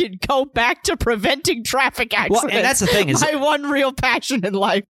I can go back to preventing traffic accidents. Well, and that's the thing is my one real passion in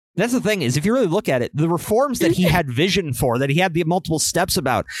life. That's the thing is, if you really look at it, the reforms that he had vision for, that he had the multiple steps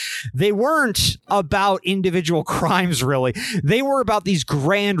about, they weren't about individual crimes, really. They were about these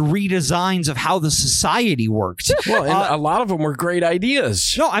grand redesigns of how the society worked. Well, and a lot of them were great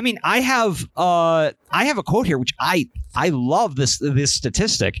ideas. No, I mean, I have a quote here, which I love this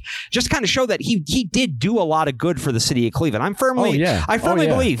statistic, just kind of show that he did do a lot of good for the city of Cleveland. I firmly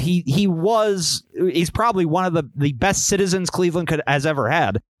believe he's probably one of the best citizens Cleveland has ever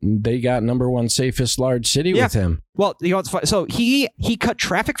had. They got #1 safest large city with him. Well, it's fun. So he cut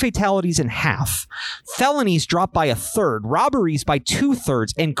traffic fatalities in half, felonies dropped by 1/3, robberies by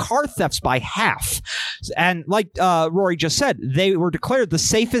 2/3, and car thefts by half. And like Rory just said, they were declared the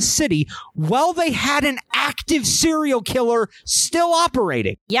safest city while they had an active serial killer still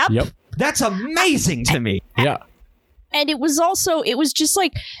operating. Yep. That's amazing to me. Yeah. And it was just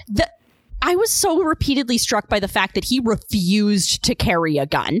like I was so repeatedly struck by the fact that he refused to carry a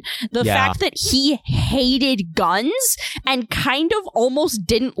gun. The fact that he hated guns and kind of almost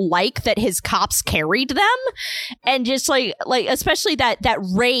didn't like that his cops carried them. And just like especially that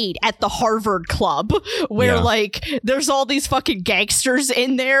raid at the Harvard Club where there's all these fucking gangsters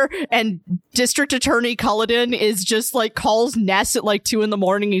in there and District Attorney Culloden is just like calls Ness at like 2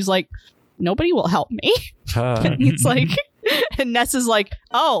 a.m. He's like, nobody will help me. And he's like, and Ness is like,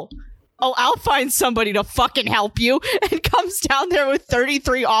 oh, I'll find somebody to fucking help you, and comes down there with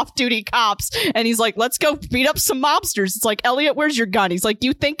 33 off-duty cops, and he's like, let's go beat up some mobsters. It's like, Elliot, where's your gun? He's like,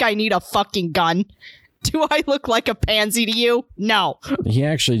 you think I need a fucking gun? Do I look like a pansy to you? No. He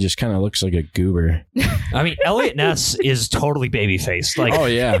actually just kind of looks like a goober. I mean, Elliot Ness is totally baby-faced. Like, Oh,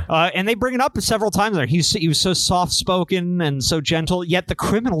 yeah. and they bring it up several times there. He was so soft-spoken and so gentle, yet the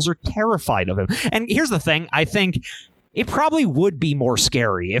criminals are terrified of him. And here's the thing. I think it probably would be more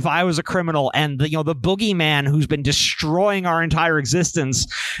scary if I was a criminal and the boogeyman who's been destroying our entire existence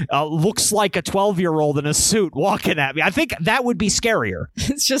looks like a 12-year-old in a suit walking at me. I think that would be scarier.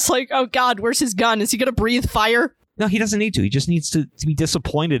 It's just like, oh God, where's his gun? Is he going to breathe fire? No, he doesn't need to. He just needs to be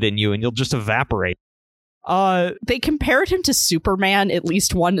disappointed in you and you'll just evaporate. They compared him to Superman, at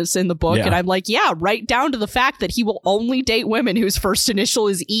least one is in the book, Yeah. and I'm like, yeah, right down to the fact that he will only date women whose first initial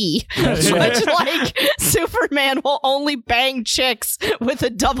is E. Which, like, Superman will only bang chicks with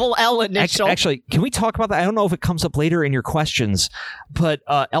a double L initial. Actually, can we talk about that? I don't know if it comes up later in your questions, but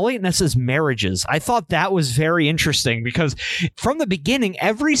Elliot Ness's marriages, I thought that was very interesting because from the beginning,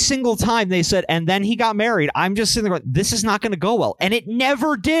 every single time they said, and then he got married, I'm just sitting there going, this is not going to go well. And it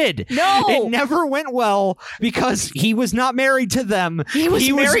never did. No! It never went well because he was not married to them. He was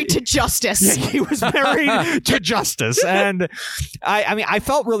married to Justice. Yeah, he was married to Justice. And I mean, I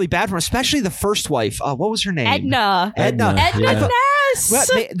felt really bad for him, especially the first wife. What was her name? Edna. Edna. Edna Ness.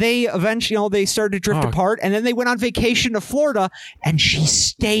 Well, they eventually, they started to drift apart, and then they went on vacation to Florida, and she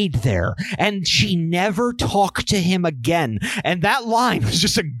stayed there, and she never talked to him again. And that line was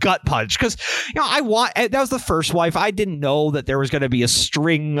just a gut punch because, that was the first wife. I didn't know that there was going to be a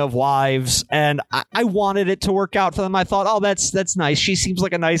string of wives, and I wanted it to work out for them. I thought, oh, that's nice. She seems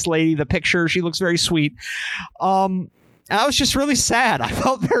like a nice lady. The picture, she looks very sweet. And I was just really sad. I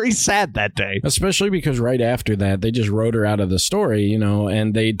felt very sad that day. Especially because right after that, they just wrote her out of the story,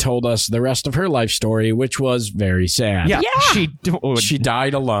 and they told us the rest of her life story, which was very sad. Yeah. She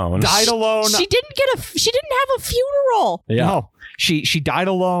died alone. Died alone. She didn't have a funeral. Yeah. No. She died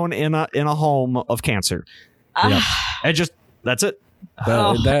alone in a home of cancer. Yep. And just that's it.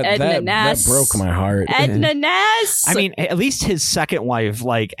 That broke my heart. Edna Ness. I mean, at least his second wife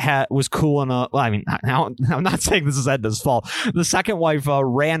was cool enough. Well, I mean, now I'm not saying this is Edna's fault. The second wife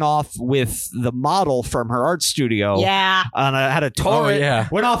ran off with the model from her art studio. Yeah. And had a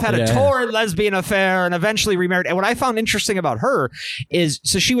torrent. Went off, had a torrent lesbian affair, and eventually remarried. And what I found interesting about her is,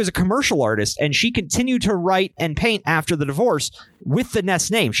 so she was a commercial artist, and she continued to write and paint after the divorce with the Ness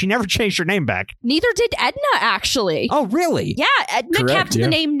name. She never changed her name back. Neither did Edna, actually. Oh, really? Yeah, Edna kept the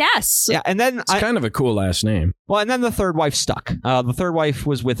name Ness. Yeah, and then it's kind of a cool last name. Well, and then the third wife stuck. The third wife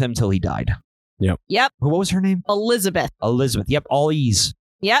was with him till he died. Yep. What was her name? Elizabeth. Yep, all E's.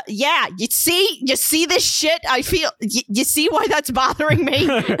 Yeah. You see this shit? I feel. You see why that's bothering me?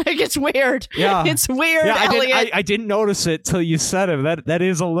 Like, it's weird. Yeah, it's weird. Yeah, Elliot. I didn't notice it till you said it. That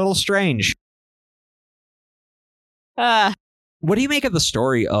is a little strange. What do you make of the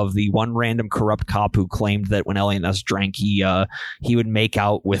story of the one random corrupt cop who claimed that when Elliot Ness drank, he would make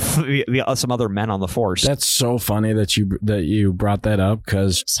out with some other men on the force? That's so funny that you brought that up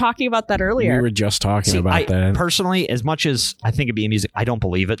because talking about that earlier. We were just talking about that. Personally, as much as I think it'd be amusing, I don't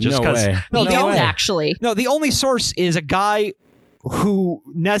believe it. Just because we don't actually. No, the only source is a guy who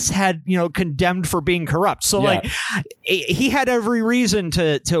Ness had, condemned for being corrupt. So like he had every reason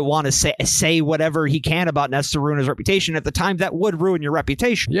to want to say whatever he can about Ness to ruin his reputation. At the time, that would ruin your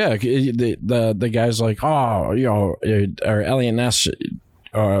reputation. Yeah, the guy's like, or Elliot Ness,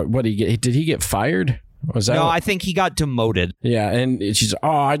 what did he get fired? Was that? No, I think he got demoted. Yeah, and she's,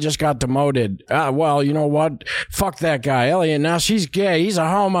 I just got demoted. Well, you know what? Fuck that guy. Elliot Ness, he's gay. He's a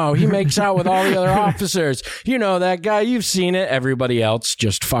homo. He makes out with all the other officers. You know that guy. You've seen it. Everybody else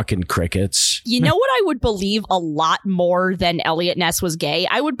just fucking crickets. You know what I would believe a lot more than Elliot Ness was gay?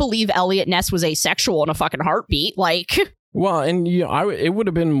 I would believe Elliot Ness was asexual in a fucking heartbeat. Like... Well, and it would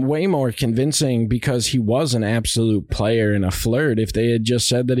have been way more convincing because he was an absolute player and a flirt if they had just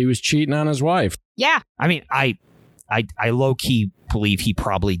said that he was cheating on his wife. Yeah. I mean, I low-key believe he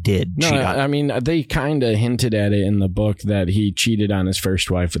probably did cheat on. I mean, they kind of hinted at it in the book that he cheated on his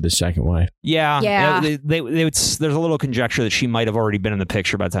first wife with his second wife. Yeah. There's a little conjecture that she might have already been in the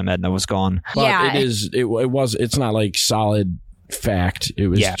picture by the time Edna was gone. But it's not like solid fact. It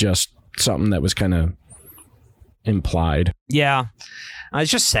was just something that was kind of implied. Yeah. It's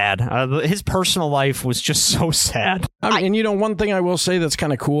just sad. His personal life was just so sad. I mean, one thing I will say that's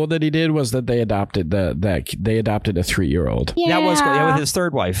kind of cool that he did was that they adopted a 3-year-old. Yeah. That was cool. Yeah, with his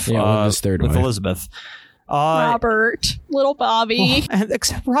third wife. Yeah, with his third wife. Elizabeth. Robert, little Bobby.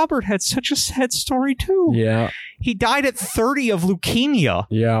 Except Robert had such a sad story too. Yeah. He died at 30 of leukemia.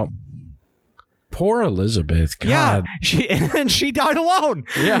 Yeah. Poor Elizabeth. God. Yeah, she died alone.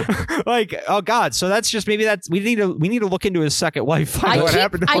 Yeah. Like, oh God. So that's just maybe we need to look into his second wife. Find out what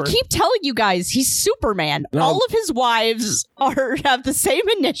happened to her. I keep telling you guys, he's Superman. No. All of his wives have the same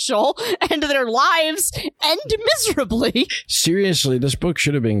initial, and their lives end miserably. Seriously, this book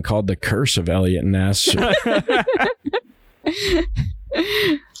should have been called The Curse of Elliot Ness.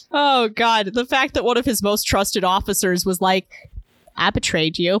 Oh God, the fact that one of his most trusted officers was like, I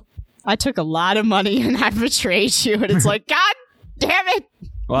betrayed you. I took a lot of money and I betrayed you. And it's like, God damn it.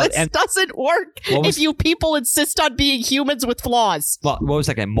 Well, this doesn't work if you people insist on being humans with flaws. Well, what was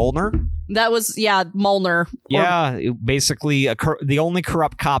that guy? Molnar? That was, Molnar. Yeah, basically the only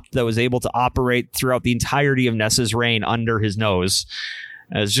corrupt cop that was able to operate throughout the entirety of Ness's reign under his nose.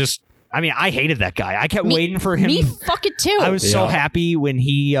 It's just, I mean, I hated that guy. I kept waiting for him. Me fucking too. I was so happy when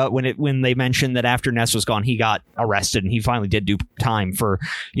he when they mentioned that after Ness was gone, he got arrested and he finally did do time for,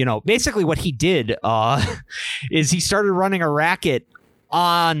 basically what he did is he started running a racket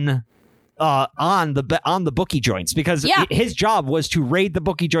on the bookie joints, because his job was to raid the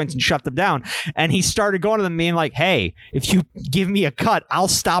bookie joints and shut them down. And he started going to them being like, hey, if you give me a cut, I'll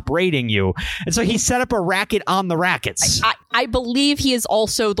stop raiding you. And so he set up a racket on the rackets. I believe he is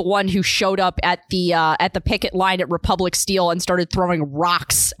also the one who showed up at the picket line at Republic Steel and started throwing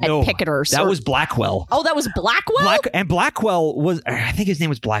rocks at picketers. That was Blackwell. Oh, that was Blackwell? Blackwell was, I think his name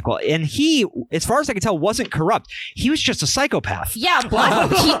was Blackwell. And he, as far as I can tell, wasn't corrupt. He was just a psychopath. Yeah,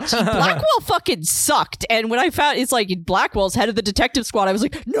 Blackwell fucking sucked. And when I found it's like Blackwell's head of the detective squad, I was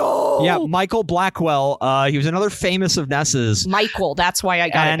like, no. Yeah, Michael Blackwell. He was another famous of Ness's. Michael, that's why I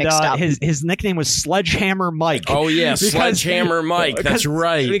got it mixed up. His nickname was Sledgehammer Mike. Oh yeah, Sledgehammer Mike. That's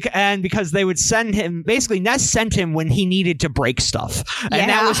right. And because they would send him, basically Ness sent him when he needed to break stuff, and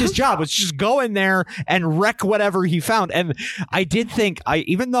that was his job, was just go in there and wreck whatever he found. And I did think,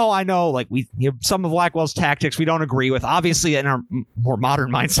 even though I know like some of Blackwell's tactics we don't agree with, obviously in our more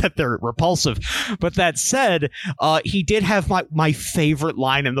modern mindset they're repulsive, but that said, he did have my favorite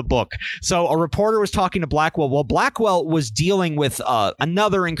line in the book. So a reporter was talking to Blackwell while Blackwell was dealing with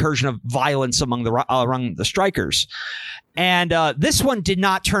another incursion of violence among the strikers. And this one did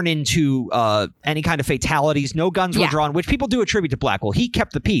not turn into any kind of fatalities. No guns were drawn, which people do attribute to Blackwell. He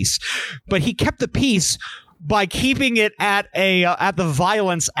kept the peace, but he kept the peace by keeping it at the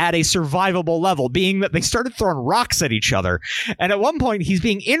violence at a survivable level, being that they started throwing rocks at each other. And at one point, he's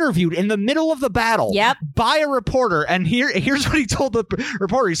being interviewed in the middle of the battle by a reporter. And here's what he told the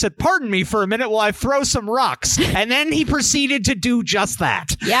reporter. He said, "Pardon me for a minute while I throw some rocks." And then he proceeded to do just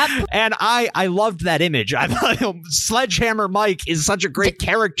that. Yep. And I loved that image. I thought Sledgehammer Mike is such a great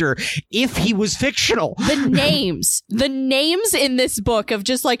character if he was fictional. The names in this book of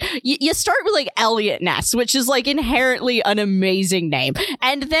just like, you start with like Elliot Ness, which is like inherently an amazing name,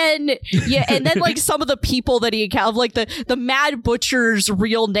 and then like some of the people that he of like the Mad Butcher's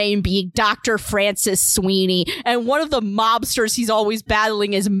real name being Dr. Francis Sweeney, and one of the mobsters he's always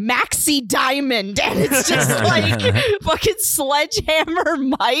battling is Maxie Diamond, and it's just like fucking Sledgehammer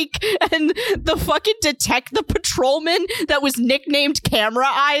Mike, and the patrolman that was nicknamed Camera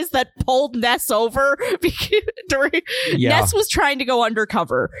Eyes that pulled Ness over Ness was trying to go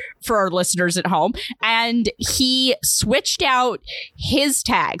undercover, for our listeners at home, and he switched out his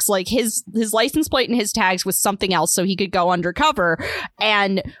tags, like his license plate and his tags, with something else so he could go undercover.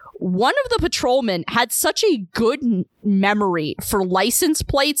 And one of the patrolmen had such a good memory for license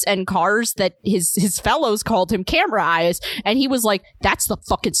plates and cars that his fellows called him Camera Eyes, and he was like, "That's the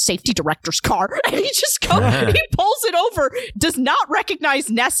fucking safety director's car." And he just he pulls it over, does not recognize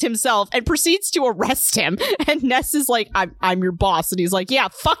Ness himself, and proceeds to arrest him. And Ness is like, I'm your boss," and he's like, "Yeah,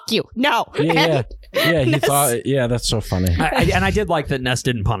 fuck you, no." He thought, that's so funny. And I did like that Ness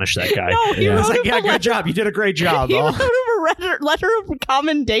didn't punish that guy. No, he was like, good job, you did a great job. He wrote him a letter of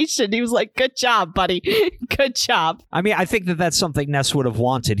commendation. He was like, "Good job, buddy, good job." I mean, I think that's something Ness would have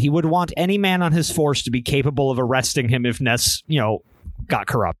wanted. He would want any man on his force to be capable of arresting him if Ness, got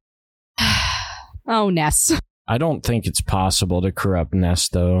corrupt. Oh, Ness. I don't think it's possible to corrupt Ness,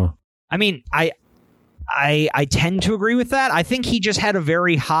 though. I mean, I tend to agree with that. I think he just had a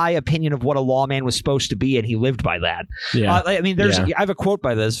very high opinion of what a lawman was supposed to be, and he lived by that. Yeah. I have a quote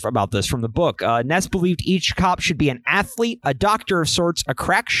about this from the book. Ness believed each cop should be an athlete, a doctor of sorts, a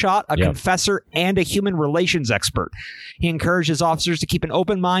crack shot, a confessor, and a human relations expert. He encouraged his officers to keep an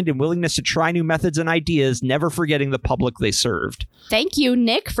open mind and willingness to try new methods and ideas, never forgetting the public they served. Thank you,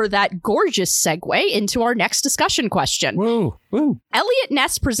 Nick, for that gorgeous segue into our next discussion question. Woo. Elliot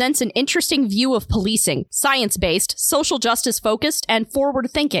Ness presents an interesting view of policing, science-based, social justice-focused, and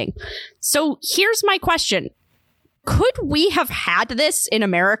forward-thinking. So here's my question. Could we have had this in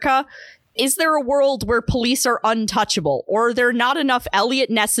America is there a world where police are untouchable, or are there not enough Elliot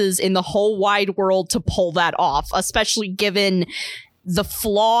Nesses in the whole wide world to pull that off, especially given the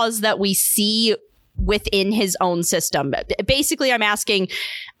flaws that we see within his own system? Basically, I'm asking,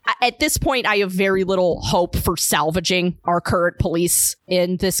 at this point, I have very little hope for salvaging our current police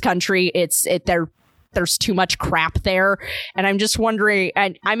in this country. There's too much crap there. And I'm just wondering,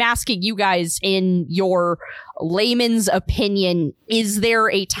 and I'm asking you guys, in your layman's opinion, is there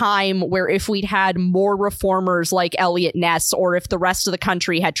a time where if we'd had more reformers like Elliot Ness, or if the rest of the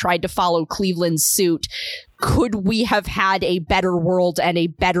country had tried to follow Cleveland's suit, could we have had a better world and a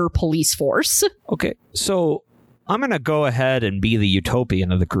better police force? Okay, so I'm going to go ahead and be the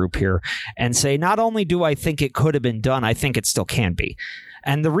utopian of the group here and say, not only do I think it could have been done, I think it still can be.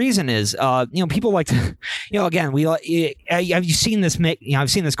 And the reason is, people like to, again, have you seen this?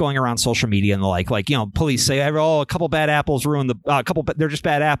 I've seen this going around social media and the like, police say, a couple bad apples ruin they're just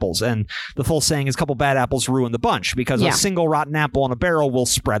bad apples. And the full saying is, couple bad apples ruin the bunch, because a single rotten apple in a barrel will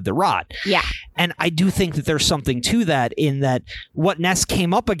spread the rot. Yeah. And I do think that there's something to that, in that what Ness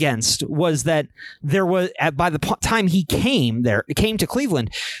came up against was that there was, by the time he came to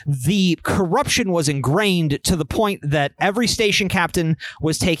Cleveland, the corruption was ingrained to the point that every station captain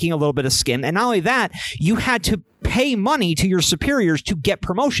was taking a little bit of skim. And not only that, you had to pay money to your superiors to get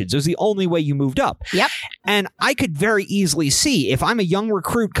promotions. It was the only way you moved up. Yep. And I could very easily see, if I'm a young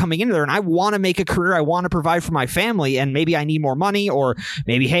recruit coming into there and I want to make a career, I want to provide for my family, and maybe I need more money, or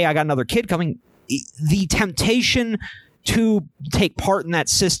maybe, hey, I got another kid coming, the temptation to take part in that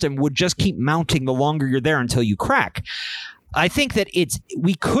system would just keep mounting the longer you're there until you crack. I think that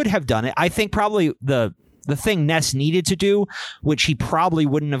we could have done it. I think probably the thing Ness needed to do, which he probably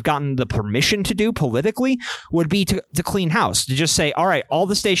wouldn't have gotten the permission to do politically, would be to clean house, to just say, all right, all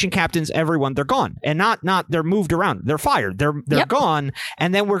the station captains, everyone, they're gone. And not they're moved around. They're fired. They're gone.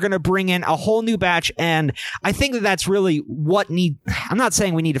 And then we're going to bring in a whole new batch. And I think that that's really I'm not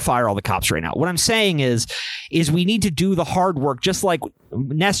saying we need to fire all the cops right now. What I'm saying is we need to do the hard work, just like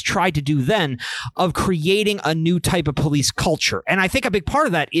Ness tried to do then, of creating a new type of police culture. And I think a big part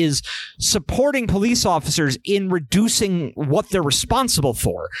of that is supporting police officers in reducing what they're responsible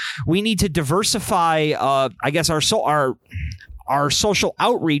for. We need to diversify, our social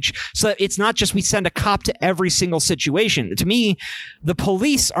outreach, so that it's not just we send a cop to every single situation. To me, the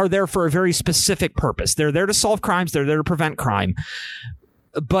police are there for a very specific purpose. They're there to solve crimes. They're there to prevent crime.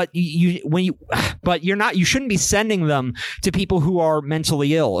 But you shouldn't be sending them to people who are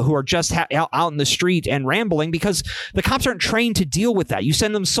mentally ill, who are just out in the street and rambling, because the cops aren't trained to deal with that. You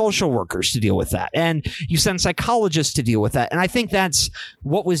send them social workers to deal with that, and you send psychologists to deal with that. And I think that's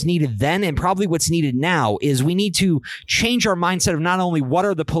what was needed then, and probably what's needed now is we need to change our mindset of not only what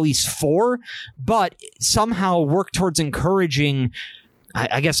are the police for, but somehow work towards encouraging,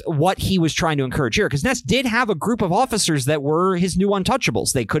 I guess, what he was trying to encourage here. Because Ness did have a group of officers that were his new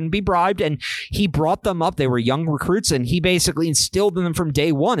untouchables. They couldn't be bribed, and he brought them up. They were young recruits, and he basically instilled in them from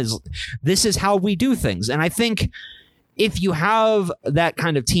day one, this is how we do things. And I think if you have that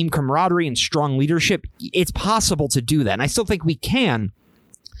kind of team camaraderie and strong leadership, it's possible to do that. And I still think we can.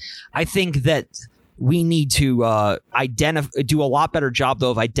 I think that we need to do a lot better job,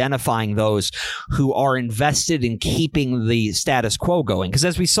 though, of identifying those who are invested in keeping the status quo going. Because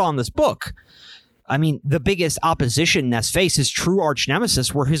as we saw in this book, I mean, the biggest opposition Ness faced, his true arch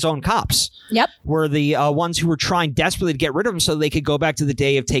nemesis, were his own cops. Yep. Were the ones who were trying desperately to get rid of him so they could go back to the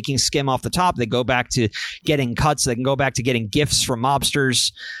day of taking skim off the top. They go back to getting cuts. They can go back to getting gifts from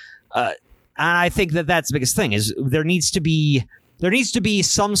mobsters. And I think that that's the biggest thing, is there needs to be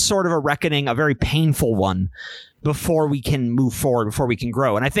some sort of a reckoning, a very painful one, before we can move forward, before we can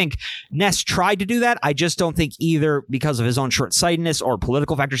grow. And I think Ness tried to do that. I just don't think, either because of his own short-sightedness or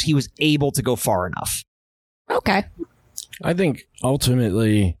political factors, he was able to go far enough. Okay. I think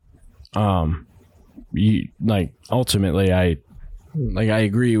ultimately, I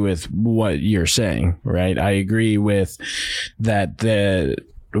agree with what you're saying, right? I agree with that.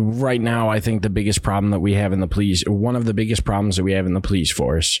 Right now, I think the biggest problem that we have in the police, one of the biggest problems that we have in the police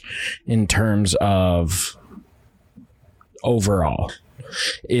force in terms of overall,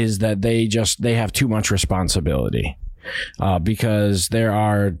 is that they have too much responsibility. Because there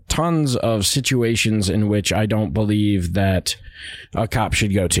are tons of situations in which I don't believe that a cop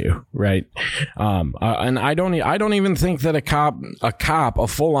should go to, right? And I don't even think that a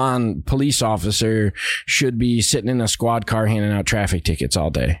full-on police officer should be sitting in a squad car handing out traffic tickets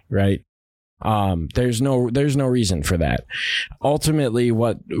all day, right? There's no reason for that. Ultimately,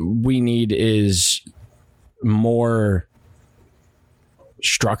 what we need is more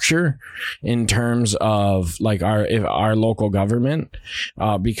structure in terms of like our local government,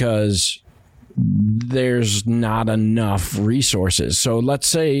 because there's not enough resources. So let's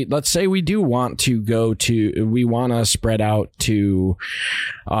say we do want to we want to spread out to,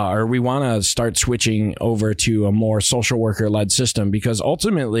 or we want to start switching over to a more social worker led system, because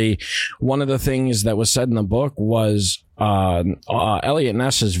ultimately one of the things that was said in the book was Elliot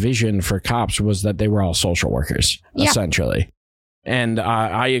Ness's vision for cops was that they were all social workers, essentially. And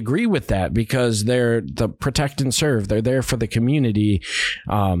I agree with that, because they're the protect and serve. They're there for the community.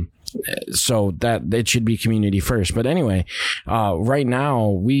 So that it should be community first. But anyway, right now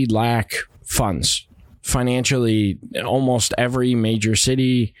we lack funds. Financially, almost every major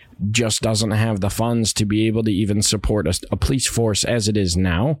city just doesn't have the funds to be able to even support a police force as it is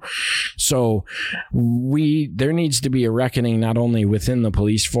now. So there needs to be a reckoning not only within the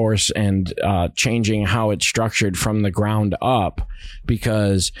police force and changing how it's structured from the ground up,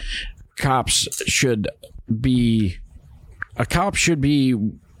 because a cop should be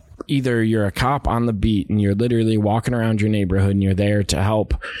either you're a cop on the beat and you're literally walking around your neighborhood and you're there to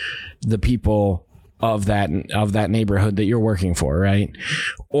help the people of that neighborhood that you're working for, right?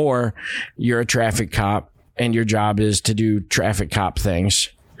 Or you're a traffic cop and your job is to do traffic cop things.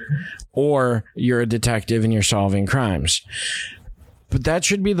 Or you're a detective and you're solving crimes. But that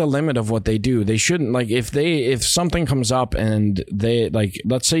should be the limit of what they do. They shouldn't, like, if something comes up and they, like,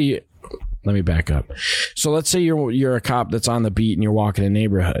 let me back up. So let's say you're a cop that's on the beat and you're walking a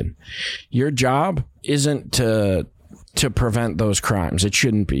neighborhood. Your job isn't to prevent those crimes. It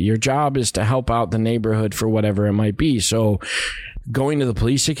shouldn't be. Your job is to help out the neighborhood for whatever it might be. So going to the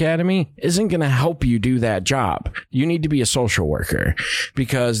police academy isn't going to help you do that job. You need to be a social worker,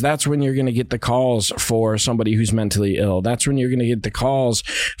 because that's when you're going to get the calls for somebody who's mentally ill. That's when you're going to get the calls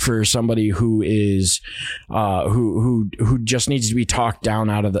for somebody who is who just needs to be talked down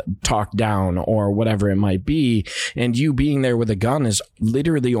or whatever it might be. And you being there with a gun is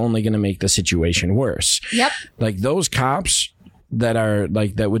literally only going to make the situation worse. Yep. Like those cops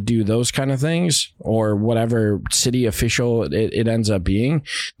that would do those kind of things, or whatever city official it ends up being,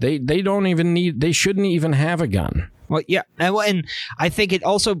 they shouldn't even have a gun. Well, yeah. And I think it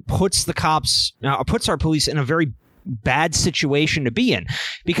also puts puts our police in a very bad situation to be in,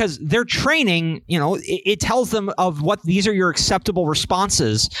 because their training, it tells them of what these are your acceptable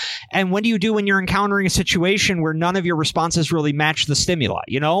responses. And what do you do when you're encountering a situation where none of your responses really match the stimuli,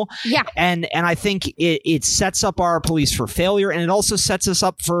 Yeah. And I think it sets up our police for failure, and it also sets us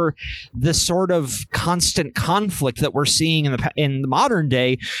up for the sort of constant conflict that we're seeing in the modern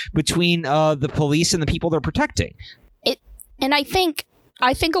day between the police and the people they're protecting. And I think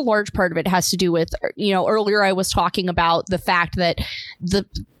a large part of it has to do with, earlier I was talking about the fact that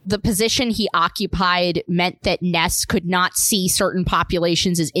the position he occupied meant that Ness could not see certain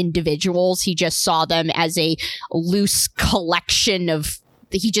populations as individuals. He just saw them as a loose collection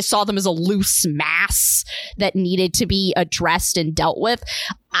he just saw them as a loose mass that needed to be addressed and dealt with.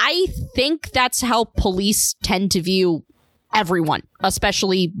 I think that's how police tend to view everyone,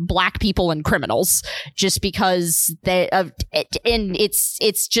 especially black people and criminals, just because and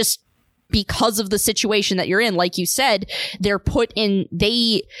it's just because of the situation that you're in. Like you said, they are put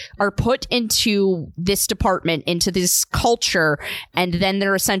into this department, into this culture, and then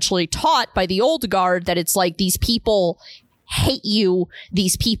they're essentially taught by the old guard that it's like, these people hate you,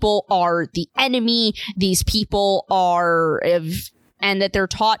 these people are the enemy, these people are and that they're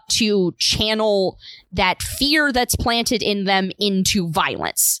taught to channel that fear that's planted in them into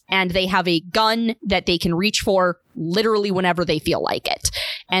violence. And they have a gun that they can reach for literally whenever they feel like it.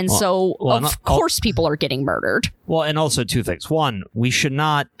 And of course people are getting murdered. Well, and also two things. One, we should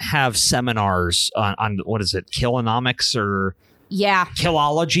not have seminars on what is it, Killonomics or... Yeah.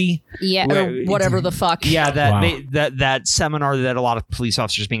 Killology. Yeah, or whatever the fuck. Yeah, that seminar that a lot of police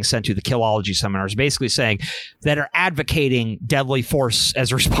officers being sent to, the Killology seminars, basically saying that are advocating deadly force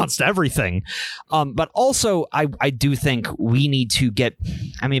as a response to everything. But also, I do think we need to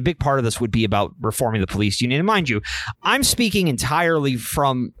a big part of this would be about reforming the police union. And mind you, I'm speaking entirely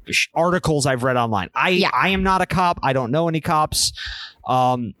from articles I've read online. I am not a cop. I don't know any cops.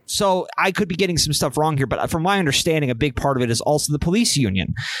 So I could be getting some stuff wrong here, but from my understanding, a big part of it is also the police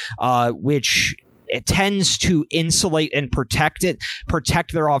union, which it tends to insulate and protect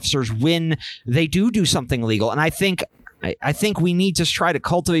their officers when they do something illegal. And I think I think we need to try to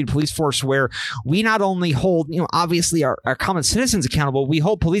cultivate a police force where we not only hold, obviously our common citizens accountable, we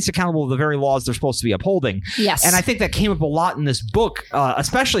hold police accountable to the very laws they're supposed to be upholding. Yes. And I think that came up a lot in this book,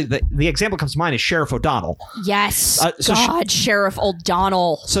 especially the example comes to mind is Sheriff O'Donnell. Yes. Sheriff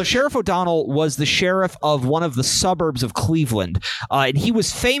O'Donnell. So Sheriff O'Donnell was the sheriff of one of the suburbs of Cleveland, and he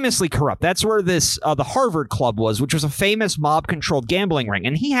was famously corrupt. That's where this the Harvard Club was, which was a famous mob-controlled gambling ring.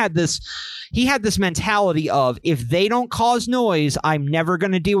 And he had this mentality of, if they don't cause noise, I'm never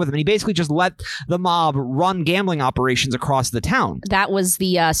going to deal with them. And he basically just let the mob run gambling operations across the town. That was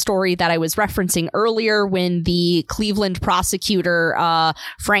the story that I was referencing earlier when the Cleveland prosecutor,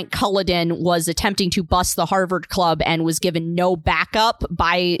 Frank Culloden, was attempting to bust the Harvard Club and was given no backup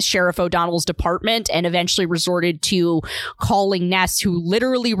by Sheriff O'Donnell's department and eventually resorted to calling Ness, who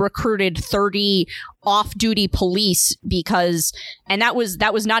literally recruited 30 off-duty police and that was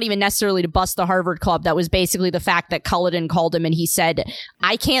not even necessarily to bust the Harvard Club. That was basically the fact that Culloden called him and he said,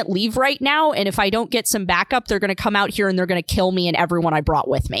 I can't leave right now, and if I don't get some backup, they're going to come out here and they're going to kill me and everyone I brought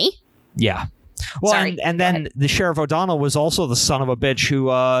with me. Yeah. Well, and then the Sheriff O'Donnell was also the son of a bitch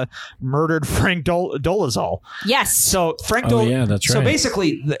who murdered Frank Dolezal. Yes. So Frank yeah, that's right. So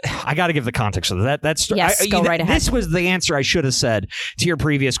basically, I got to give the context of that. That's yes, go right ahead. This was the answer I should have said to your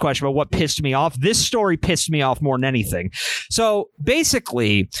previous question about what pissed me off. This story pissed me off more than anything. So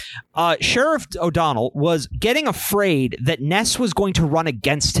basically, Sheriff O'Donnell was getting afraid that Ness was going to run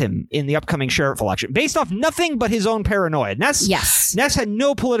against him in the upcoming sheriff election, based off nothing but his own paranoia. Ness had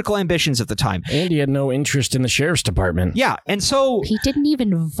no political ambitions at the time. And he had no interest in the sheriff's department. Yeah, and so he didn't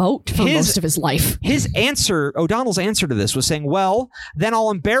even vote for most of his life. His answer, O'Donnell's answer to this was saying, well, then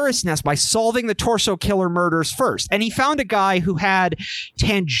I'll embarrass Ness by solving the Torso Killer murders first. And he found a guy who had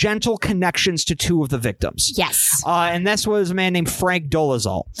tangential connections to two of the victims. Yes. And this was a man named Frank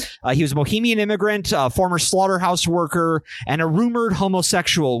Dolezal. He was a Bohemian immigrant, former slaughterhouse worker, and a rumored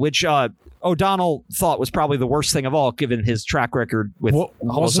homosexual, which O'Donnell thought was probably the worst thing of all, given his track record with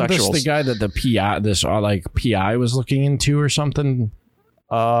homosexuals. Wasn't this the guy that the PI was looking into or something?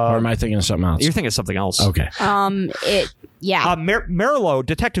 Or am I thinking of something else? You're thinking of something else. Okay. Detective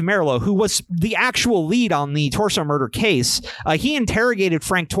Merillo, who was the actual lead on the Torso murder case, he interrogated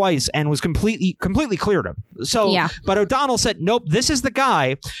Frank twice and was completely cleared him. So, but O'Donnell said, nope, this is the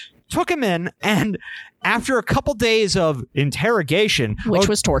guy. Took him in, and after a couple days of interrogation, which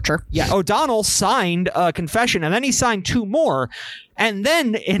was torture, O'Donnell signed a confession, and then he signed two more, and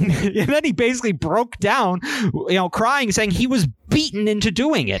then he basically broke down, crying, saying he was beaten into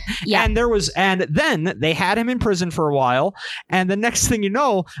doing it. Yeah. And then they had him in prison for a while, and the next thing you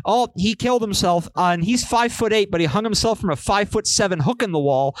know, he killed himself, and he's 5'8", but he hung himself from a 5'7" hook in the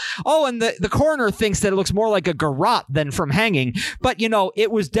wall. Oh, and the coroner thinks that it looks more like a garrote than from hanging, but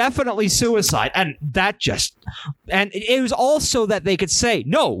it was definitely suicide, and it was also that they could say,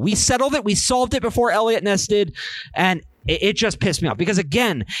 no, we settled it, we solved it before Elliot Ness did, and it just pissed me off because,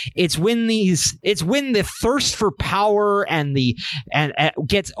 again, it's when the thirst for power and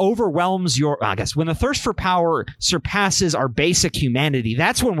overwhelms when the thirst for power surpasses our basic humanity,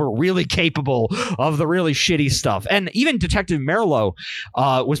 that's when we're really capable of the really shitty stuff. And even Detective Merillo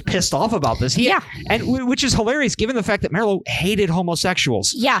was pissed off about this. And which is hilarious given the fact that Merillo hated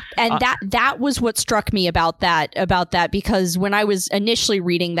homosexuals. Yeah, and that was what struck me about that because when I was initially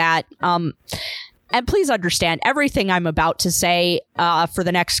reading that, and please understand, everything I'm about to say for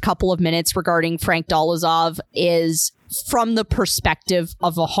the next couple of minutes regarding Frank Dolezal is from the perspective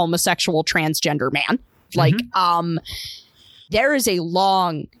of a homosexual transgender man. There is a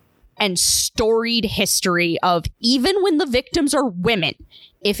long and storied history of, even when the victims are women,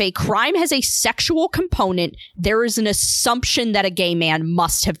 if a crime has a sexual component, there is an assumption that a gay man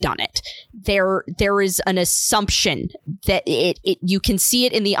must have done it. There is an assumption that you can see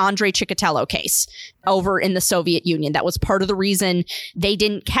it in the Andrei Chikatilo case over in the Soviet Union. That was part of the reason they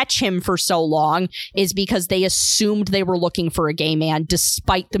didn't catch him for so long, is because they assumed they were looking for a gay man,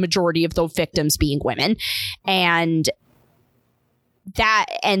 despite the majority of those victims being women. And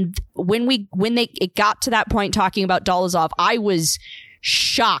when it got to that point talking about Dolezal, I was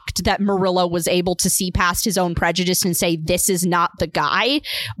shocked that Merillo was able to see past his own prejudice and say, this is not the guy.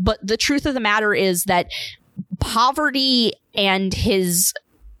 But the truth of the matter is that poverty and his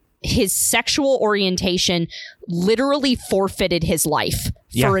sexual orientation literally forfeited his life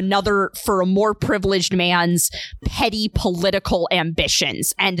for a more privileged man's petty political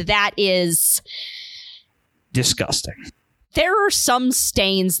ambitions. And that is disgusting. there are some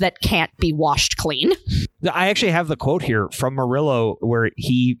stains that can't be washed clean. I actually have the quote here from Murillo where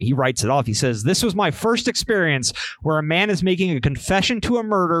he writes it off. He says, "This was my first experience where a man is making a confession to a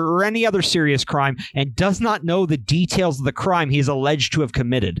murder or any other serious crime and does not know the details of the crime he is alleged to have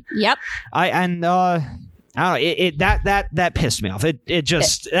committed." Yep. I don't know. That pissed me off.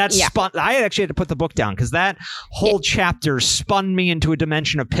 Spun. I actually had to put the book down because that whole chapter spun me into a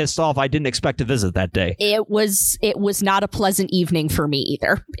dimension of pissed off I didn't expect to visit that day. It was not a pleasant evening for me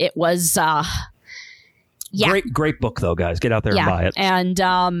either. It was great book though, guys. Get out there and buy it. And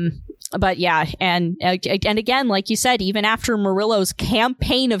but yeah, and again, like you said, even after Murillo's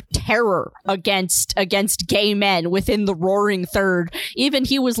campaign of terror against gay men within the Roaring Third, even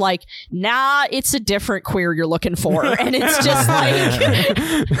he was like, "Nah, it's a different queer you're looking for," and it's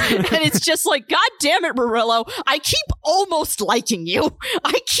just like, God damn it, Murillo! I keep almost liking you.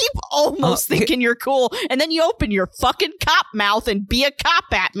 I keep almost thinking you're cool, and then you open your fucking cop mouth and be a cop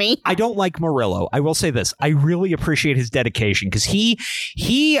at me. I don't like Murillo. I will say this: I really appreciate his dedication because he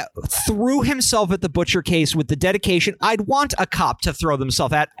threw himself at the Butcher case with the dedication I'd want a cop to throw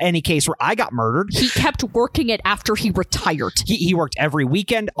themselves at any case where I got murdered. He kept working it after he retired. He worked every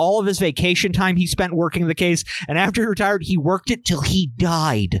weekend. All of his vacation time he spent working the case. And after he retired, he worked it till he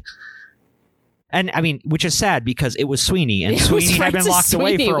died. And I mean, which is sad because it was Sweeney, and Sweeney had been locked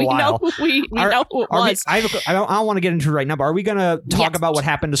away for a while. We know who it was. I don't want to get into it right now, but are we going to talk about what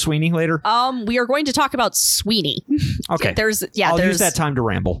happened to Sweeney later? We are going to talk about Sweeney. Okay. I'll use that time to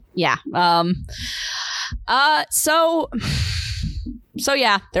ramble. Yeah. So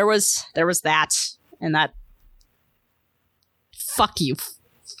yeah, there was that, and that. Fuck you,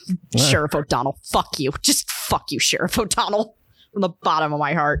 Sheriff O'Donnell. Fuck you. Just fuck you, Sheriff O'Donnell. From the bottom of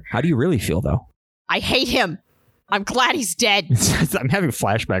my heart. How do you really feel, though? I hate him. I'm glad he's dead. I'm having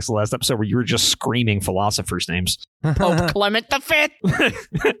flashbacks to the last episode where you were just screaming philosophers' names. Pope Clement V.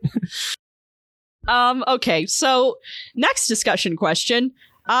 Okay, so next discussion question.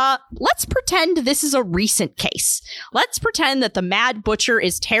 Let's pretend this is a recent case. Let's pretend that the Mad Butcher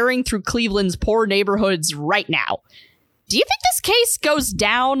is tearing through Cleveland's poor neighborhoods right now. Do you think this case goes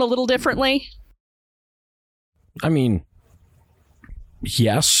down a little differently? I mean,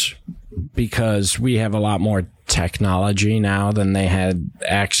 yes, because we have a lot more technology now than they had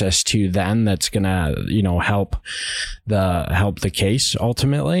access to then. That's gonna, help the case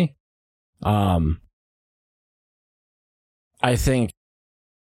ultimately. I think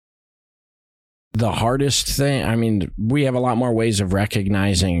the hardest thing, I mean, we have a lot more ways of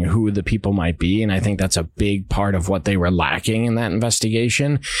recognizing who the people might be, and I think that's a big part of what they were lacking in that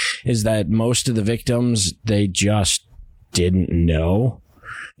investigation, is that most of the victims, they just didn't know.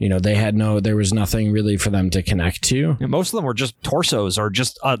 There was nothing really for them to connect to. And most of them were just torsos or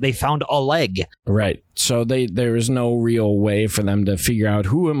just they found a leg. Right. So there was no real way for them to figure out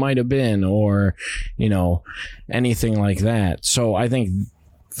who it might have been or, anything like that. So I think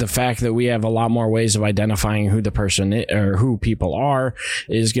the fact that we have a lot more ways of identifying who the person is, or who people are,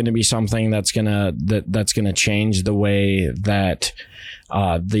 is going to be something that's going to change the way that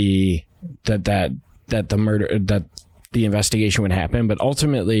the investigation would happen. But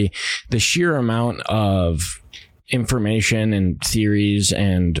ultimately, the sheer amount of information and theories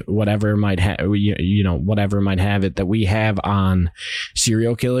and whatever might have it that we have on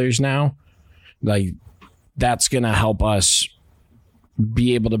serial killers now, like, that's going to help us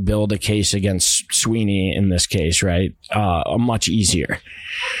be able to build a case against Sweeney in this case, right? Much easier,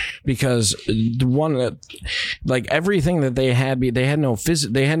 because everything that they had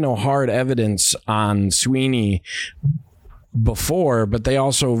no hard evidence on Sweeney before, but they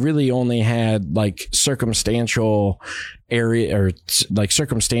also really only had circumstantial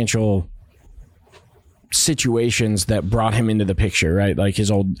situations that brought him into the picture, right? Like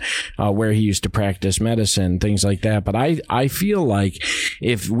his old where he used to practice medicine, things like that. But I feel like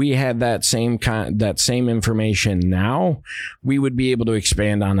if we had that same information now, we would be able to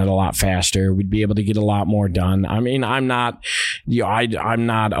expand on it a lot faster. We'd be able to get a lot more done. I mean, I'm not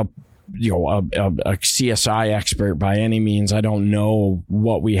a CSI expert by any means. I don't know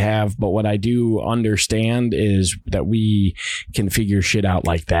what we have, but what I do understand is that we can figure shit out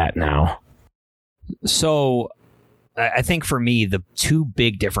like that now. So I think for me, the two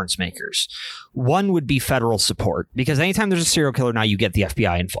big difference makers, one would be federal support, because anytime there's a serial killer now, you get the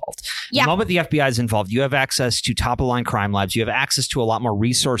FBI involved. Yeah. The moment the FBI is involved, you have access to top-of-the-line crime labs. You have access to a lot more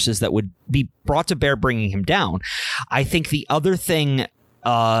resources that would be brought to bear bringing him down. I think the other thing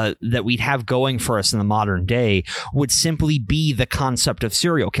that we'd have going for us in the modern day would simply be the concept of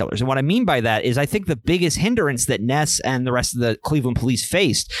serial killers. And what I mean by that is I think the biggest hindrance that Ness and the rest of the Cleveland police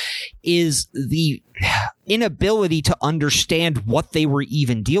faced is inability to understand what they were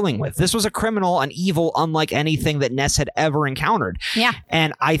even dealing with. This was a criminal, an evil, unlike anything that Ness had ever encountered. Yeah.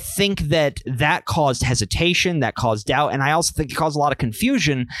 And I think that caused hesitation, that caused doubt, and I also think it caused a lot of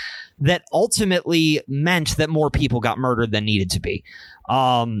confusion that ultimately meant that more people got murdered than needed to be.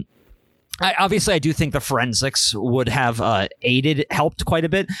 I do think the forensics would have helped quite a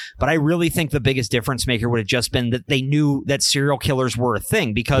bit, but I really think the biggest difference maker would have just been that they knew that serial killers were a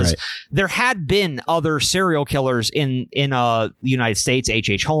thing, because there had been other serial killers in the United States.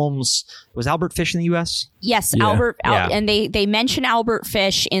 H.H. Holmes. Was Albert Fish in the U.S.? Yes, yeah. And they mention Albert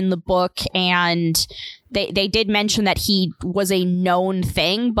Fish in the book, and they did mention that he was a known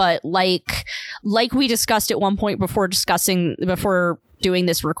thing, but like we discussed at one point before doing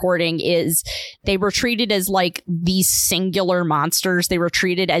this recording, is they were treated as like these singular monsters. They were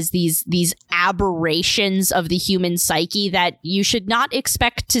treated as these aberrations of the human psyche that you should not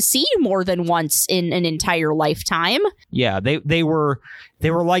expect to see more than once in an entire lifetime. Yeah, they were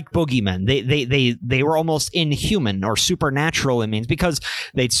like boogeymen. They were almost inhuman or supernatural, it means, because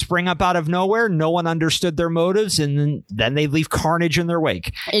they'd spring up out of nowhere. No one understood their motives, and then they'd leave carnage in their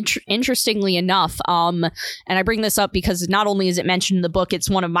wake. Interestingly enough, and I bring this up because not only is it mentioned in the book, it's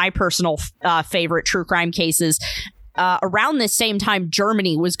one of my personal favorite true crime cases. Around this same time,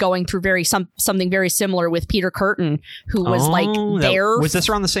 Germany was going through something very similar with Peter Kürten, who was Was this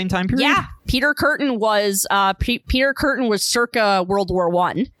around the same time period? Yeah, Peter Kürten was circa World War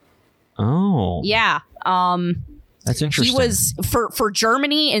I. Oh, yeah. That's interesting. He was for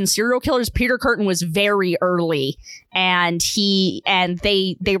Germany and serial killers. Peter Kürten was very early, and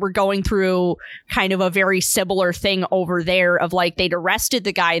they were going through kind of a very similar thing over there. Of like, they'd arrested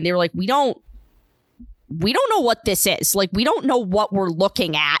the guy, and they were like, we don't know what this is. Like, we don't know what we're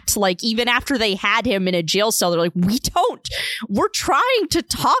looking at. Like, even after they had him in a jail cell, they're like, we're trying to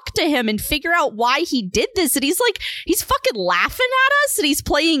talk to him and figure out why he did this. And he's fucking laughing at us, and he's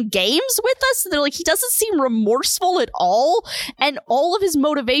playing games with us. And they're like, he doesn't seem remorseful at all. And all of his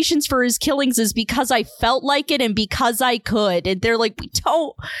motivations for his killings is because I felt like it and because I could. And they're like,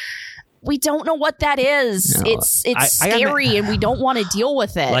 we don't know what that is. No, it's scary, and we don't want to deal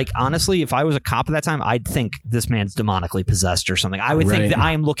with it. Like, honestly, if I was a cop at that time, I'd think this man's demonically possessed or something. I would think that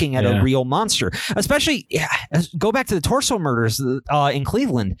I am looking at a real monster. Especially, go back to the Torso murders in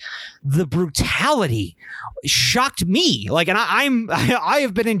Cleveland. The brutality shocked me. Like, and I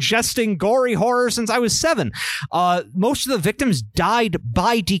have been ingesting gory horror since I was 7. Most of the victims died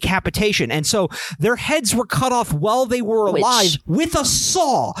by decapitation, and so their heads were cut off while they were alive with a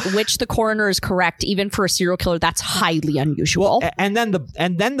saw. Which the coroner is correct, even for a serial killer, that's highly unusual. Well, and then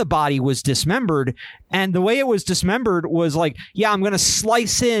the body was dismembered, and the way it was dismembered was like, I'm going to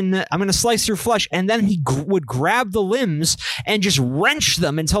slice through flesh, and then he would grab the limbs and just wrench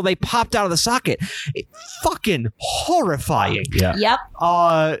them until they popped out of the socket. Fucking horrifying. Yeah. Yep.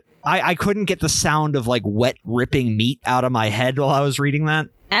 I couldn't get the sound of like wet ripping meat out of my head while I was reading that.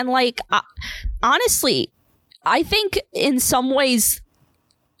 And like, honestly, I think in some ways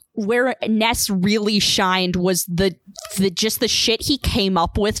where Ness really shined was the shit he came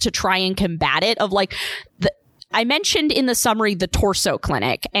up with to try and combat it. Of like, I mentioned in the summary the Torso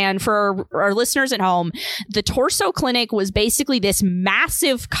Clinic, and for our listeners at home, the Torso Clinic was basically this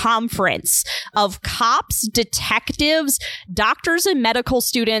massive conference of cops, detectives, doctors and medical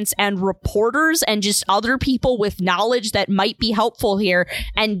students, and reporters, and just other people with knowledge that might be helpful here.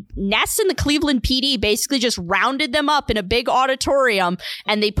 And Ness and the Cleveland PD basically just rounded them up in a big auditorium,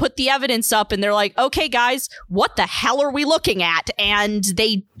 and they put the evidence up, and they're like, okay, guys, what the hell are we looking at? And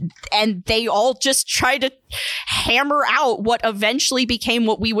they all just try to hammer out what eventually became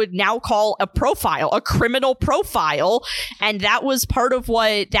what we would now call a criminal profile. And that was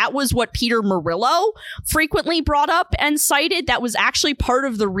what Peter Murillo frequently brought up and cited. That was actually part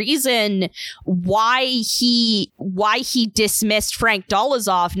of the reason why he dismissed Frank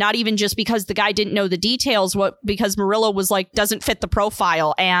Dolezov, not even just because the guy didn't know the details, because Murillo was like, doesn't fit the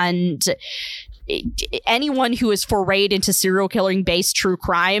profile. And anyone who is forayed into serial killing based true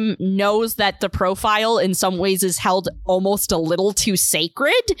crime knows that the profile in some ways is held almost a little too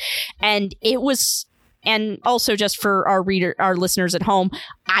sacred. And also, just for our listeners at home,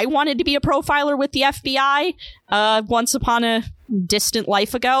 I wanted to be a profiler with the FBI once upon a distant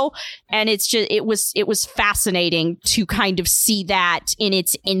life ago, and it was fascinating to kind of see that in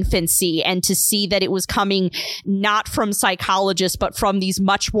its infancy, and to see that it was coming not from psychologists but from these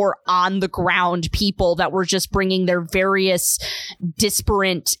much more on the ground people that were just bringing their various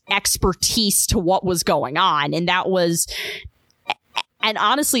disparate expertise to what was going on. And that was And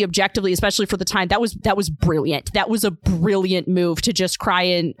honestly, objectively, especially for the time, that was brilliant. That was a brilliant move to just try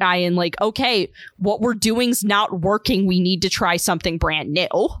and like, okay, what we're doing's not working. We need to try something brand new.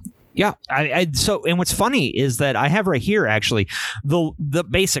 Yeah. So, and what's funny is that I have right here, actually, the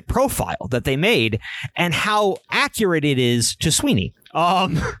basic profile that they made and how accurate it is to Sweeney.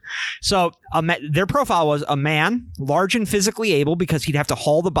 So their profile was a man, large and physically able, because he'd have to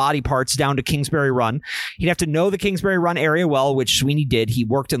haul the body parts down to Kingsbury Run. He'd have to know the Kingsbury Run area well, which Sweeney did. He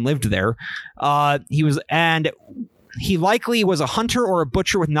worked and lived there. He likely was a hunter or a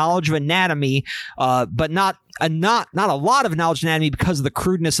butcher with knowledge of anatomy, but not a lot of knowledge of anatomy because of the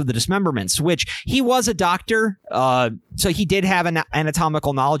crudeness of the dismemberments, which he was a doctor. So he did have an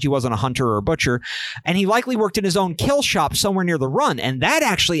anatomical knowledge. He wasn't a hunter or a butcher. And he likely worked in his own kill shop somewhere near the run. And that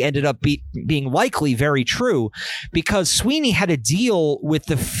actually ended up being likely very true, because Sweeney had a deal with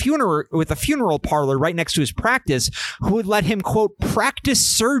the funeral parlor right next to his practice, who would let him, quote, practice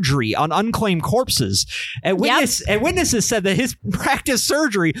surgery on unclaimed corpses. And witnesses said that his practice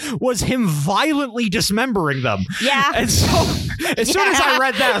surgery was him violently dismembering them. Yeah. And so as soon as I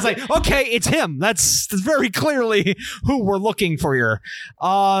read that, I was like, okay, it's him. That's very clearly who we're looking for here.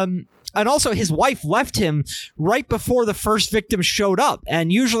 And also, his wife left him right before the first victim showed up.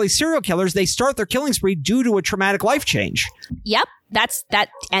 And usually serial killers, they start their killing spree due to a traumatic life change. Yep.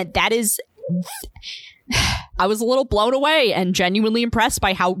 And that is... I was a little blown away and genuinely impressed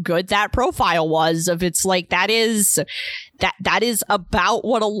by how good that profile was. Of it's like, that is about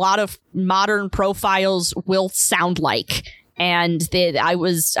what a lot of modern profiles will sound like. And I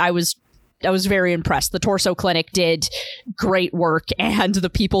was very impressed. The Torso Clinic did great work, and the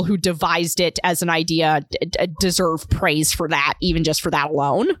people who devised it as an idea deserve praise for that, even just for that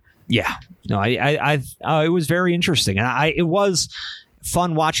alone. Yeah, no, it was very interesting, and it was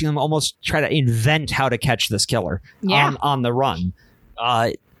fun watching them almost try to invent how to catch this killer on the run.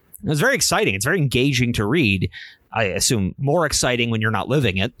 It was very exciting. It's very engaging to read. I assume more exciting when you're not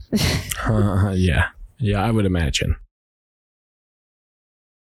living it. Yeah, I would imagine.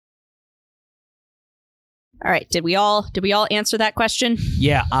 All right. Did we all answer that question?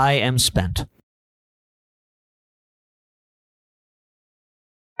 Yeah, I am spent.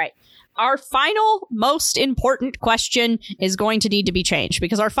 Our final most important question is going to need to be changed,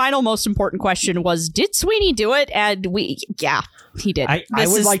 because our final most important question was, did Sweeney do it? And he did. I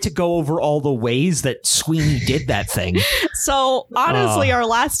would like to go over all the ways that Sweeney did that thing. So honestly, our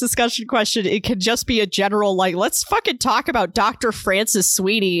last discussion question, it could just be a general, like, let's fucking talk about Dr. Francis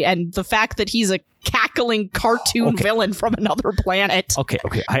Sweeney and the fact that he's a cackling cartoon villain from another planet. Okay.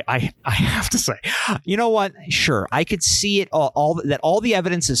 I have to say, you know what? Sure, I could see it all the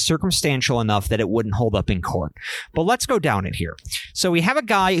evidence is circumstantial enough that it wouldn't hold up in court. But let's go down it here. So we have a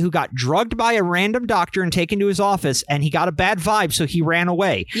guy who got drugged by a random doctor and taken to his office, and he got a bad vibe, so he ran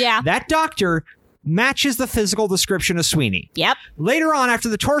away. Yeah. That doctor matches the physical description of Sweeney. Yep. Later on, after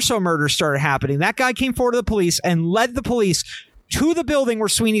the Torso murder started happening, that guy came forward to the police and led the police to the building where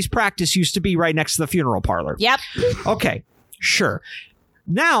Sweeney's practice used to be, right next to the funeral parlor. Yep. Okay, sure.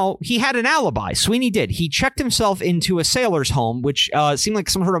 Now, he had an alibi. Sweeney did. He checked himself into a sailor's home, which seemed like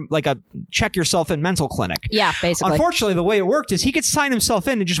some sort of like a check yourself in mental clinic. Yeah, basically. Unfortunately, the way it worked is he could sign himself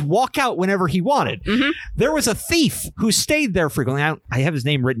in and just walk out whenever he wanted. Mm-hmm. There was a thief who stayed there frequently. I have his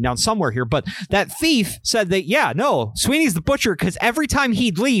name written down somewhere here, but that thief said that, Sweeney's the butcher, because every time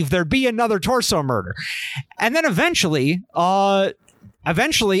he'd leave, there'd be another Torso murder. And then eventually, after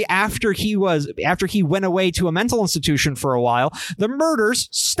he went away to a mental institution for a while, the murders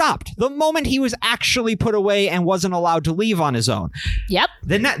stopped the moment he was actually put away and wasn't allowed to leave on his own. Yep.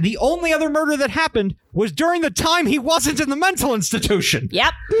 Then the only other murder that happened was during the time he wasn't in the mental institution.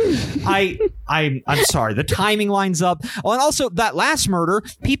 Yep. I'm sorry. The timing lines up. Oh, and also that last murder,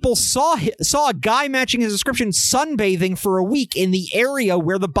 people saw a guy matching his description sunbathing for a week in the area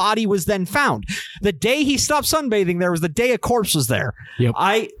where the body was then found. The day he stopped sunbathing there was the day a corpse was there. Yep.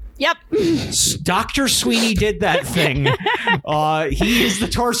 Yep. Dr. Sweeney did that thing. He is the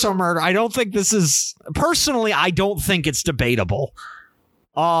Torso murder. I don't think this is... Personally, I don't think it's debatable.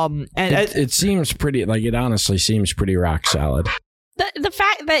 It seems pretty... Like, it honestly seems pretty rock solid. The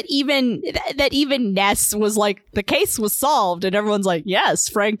fact that even Ness was like, the case was solved, and everyone's like, yes,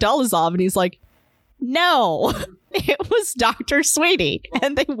 Frank Dolezov, and he's like, no, it was Dr. Sweeney,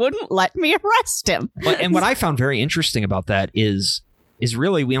 and they wouldn't let me arrest him. And what I found very interesting about that is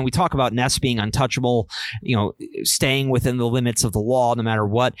really, we talk about Ness being untouchable, staying within the limits of the law no matter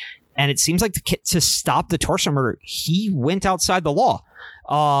what. And it seems like to stop the Torso murder, he went outside the law.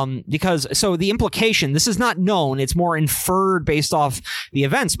 Because the implication, this is not known, it's more inferred based off the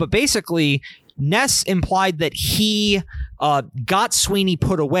events, but basically Ness implied that he got Sweeney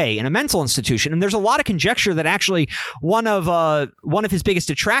put away in a mental institution. And there's a lot of conjecture that actually one of his biggest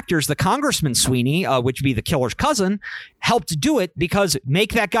detractors, the Congressman Sweeney, which would be the killer's cousin, helped do it because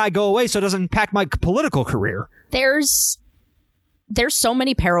make that guy go away so it doesn't impact my political career. There's so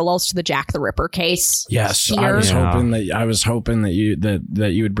many parallels to the Jack the Ripper case. Yes, here. I was hoping that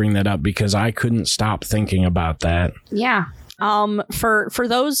you would bring that up because I couldn't stop thinking about that. Yeah. For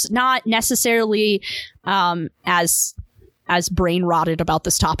those not necessarily as brain rotted about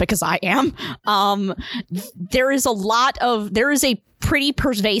this topic as I am, there is a pretty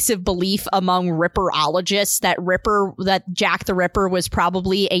pervasive belief among Ripperologists that Jack the Ripper was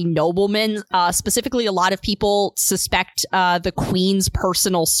probably a nobleman. Specifically, a lot of people suspect the Queen's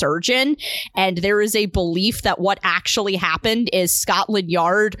personal surgeon, and there is a belief that what actually happened is Scotland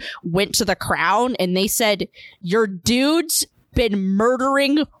Yard went to the Crown and they said, "Your dude's been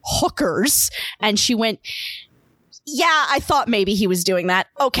murdering hookers," and she went, "Yeah, I thought maybe he was doing that.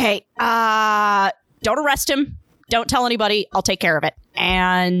 Okay, don't arrest him. Don't tell anybody. I'll take care of it."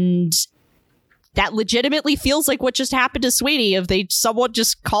 And that legitimately feels like what just happened to Sweeney. If someone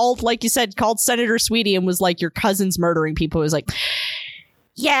just called, like you said, called Senator Sweeney and was like, "Your cousin's murdering people," it was like,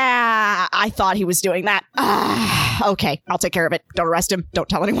 "Yeah, I thought he was doing that. Okay, I'll take care of it. Don't arrest him. Don't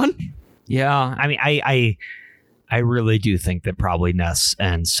tell anyone." Yeah, I mean, I really do think that probably Ness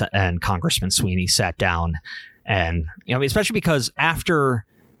and Congressman Sweeney sat down, and especially because after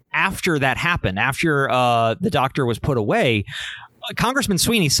that happened, after the doctor was put away, Congressman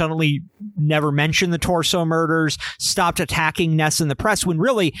Sweeney suddenly never mentioned the Torso murders, stopped attacking Ness in the press, when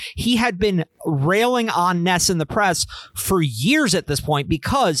really he had been railing on Ness in the press for years at this point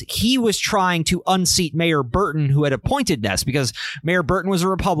because he was trying to unseat Mayor Burton, who had appointed Ness, because Mayor Burton was a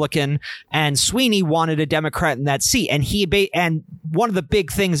Republican and Sweeney wanted a Democrat in that seat. And one of the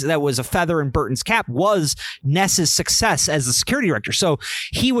big things that was a feather in Burton's cap was Ness's success as the security director. So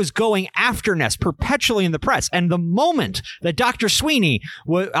he was going after Ness perpetually in the press. And the moment that Dr. Sweeney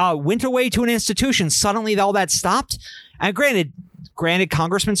went away to an institution, suddenly all that stopped. And granted,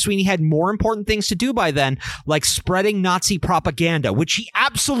 Congressman Sweeney had more important things to do by then, like spreading Nazi propaganda, which he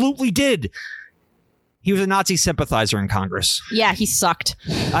absolutely did. He was a Nazi sympathizer in Congress. Yeah, he sucked.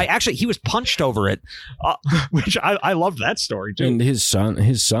 He was punched over it, which I love that story too. And his son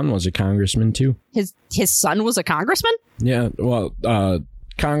was a congressman too. His son was a congressman? Yeah, well,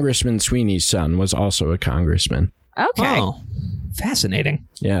 Congressman Sweeney's son was also a congressman. Okay. Oh, fascinating.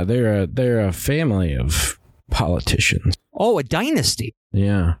 Yeah, they're a family of politicians. Oh, a dynasty.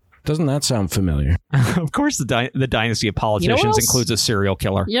 Yeah. Doesn't that sound familiar? Of course, the dynasty of politicians includes a serial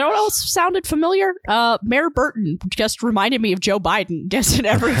killer. You know what else sounded familiar? Mayor Burton just reminded me of Joe Biden just in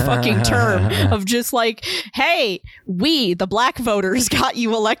every fucking term of just like, "Hey, we, the black voters, got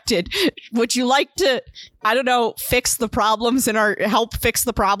you elected. Would you like to, I don't know, help fix the problems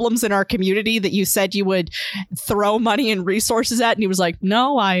in our community that you said you would throw money and resources at?" And he was like,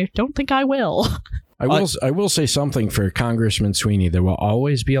 "No, I don't think I will." I will say something for Congressman Sweeney. There will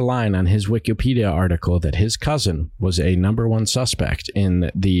always be a line on his Wikipedia article that his cousin was a #1 suspect in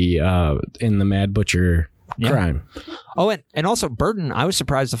the Mad Butcher crime. Oh, and also Burton, I was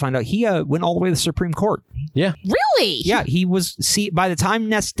surprised to find out he went all the way to the Supreme Court. Yeah. Really? Yeah, he was by the time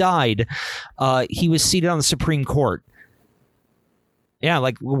Ness died, he was seated on the Supreme Court. Yeah,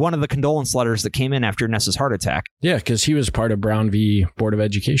 like one of the condolence letters that came in after Ness's heart attack. Yeah, because he was part of Brown v. Board of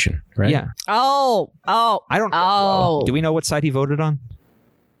Education, right? Yeah. Oh. I don't know. Do we know what side he voted on?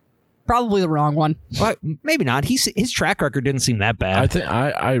 Probably the wrong one. Well, maybe not. His track record didn't seem that bad. I think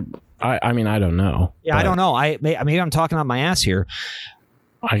I mean, I don't know. Yeah, I don't know. Maybe I'm talking on my ass here.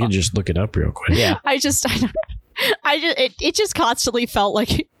 I can just look it up real quick. Yeah. It just constantly felt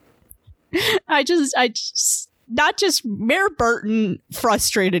like not just Mayor Burton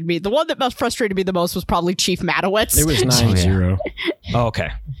frustrated me. The one that most frustrated me the most was probably Chief Matowitz. It was 9-0. Oh, okay.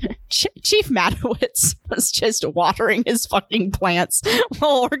 Chief Matowitz was just watering his fucking plants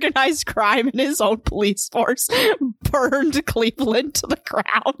while organized crime and his own police force burned Cleveland to the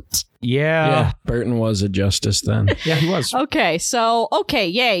ground. Yeah. Burton was a justice then. Yeah, he was. Okay,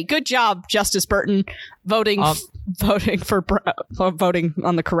 yay. Good job, Justice Burton, voting on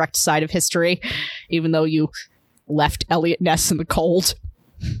the correct side of history, even though you left Elliot Ness in the cold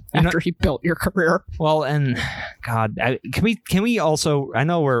after he built your career. Well, and God, can we also, I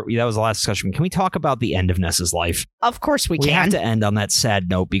know that was the last discussion. Can we talk about the end of Ness's life? Of course we can. We have to end on that sad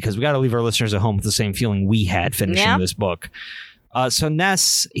note because we got to leave our listeners at home with the same feeling we had finishing this book. So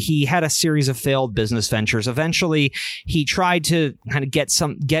Ness, he had a series of failed business ventures. Eventually, he tried to kind of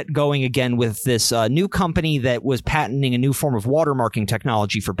get going again with this new company that was patenting a new form of watermarking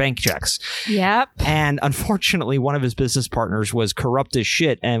technology for bank checks. Yep. And unfortunately, one of his business partners was corrupt as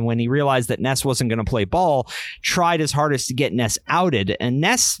shit. And when he realized that Ness wasn't going to play ball, tried his hardest to get Ness outed. And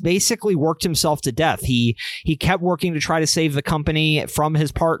Ness basically worked himself to death. He kept working to try to save the company from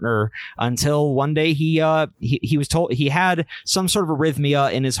his partner until one day he was told he had some sort of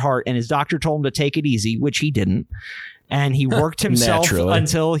arrhythmia in his heart, and his doctor told him to take it easy, which he didn't. And he worked himself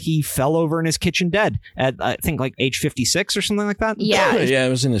until he fell over in his kitchen dead at, I think, like age 56 or something like that. Yeah. Yeah, it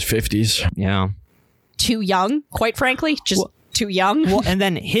was in his 50s. Yeah. Too young, quite frankly. Too young. Well, and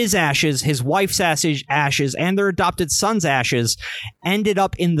then his ashes, his wife's ashes, and their adopted son's ashes ended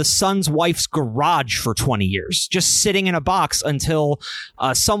up in the son's wife's garage for 20 years, just sitting in a box until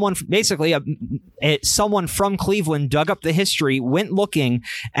someone from Cleveland dug up the history, went looking,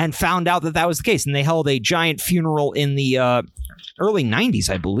 and found out that was the case. And they held a giant funeral in the early 90s,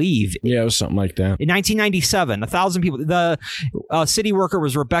 I believe. Yeah, it was something like that. In 1997, 1,000 people. The city worker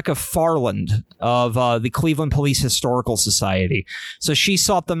was Rebecca Farland of the Cleveland Police Historical Society. So she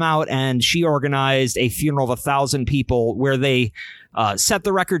sought them out, and she organized a funeral of 1,000 people where they set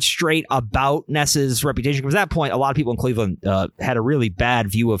the record straight about Ness's reputation. Because at that point, a lot of people in Cleveland had a really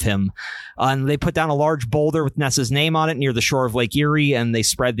bad view of him. And they put down a large boulder with Ness's name on it near the shore of Lake Erie, and they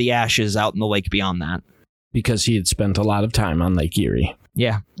spread the ashes out in the lake beyond that. Because he had spent a lot of time on Lake Erie.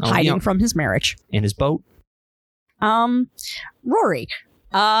 Yeah. Hiding from his marriage. In his boat. Rory,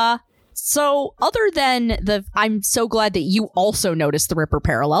 so other than I'm so glad that you also noticed the Ripper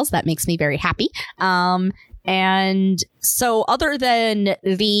parallels. That makes me very happy. And so other than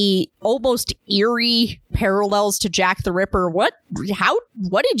the almost eerie parallels to Jack the Ripper, what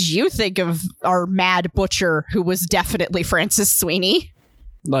did you think of our mad butcher who was definitely Francis Sweeney?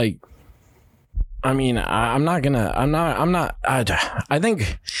 Like, I mean, I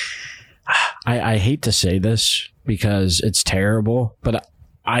think I hate to say this because it's terrible, but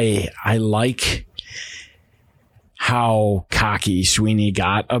I like how cocky Sweeney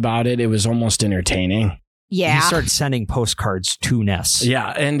got about it. It was almost entertaining. Yeah. He started sending postcards to Ness.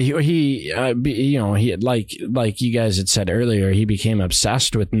 Yeah, and he like you guys had said earlier, he became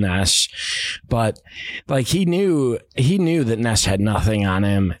obsessed with Ness, but like he knew that Ness had nothing on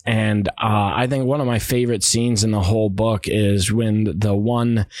him. And I think one of my favorite scenes in the whole book is when the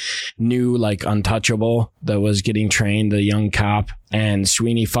one new like untouchable that was getting trained, the young cop, and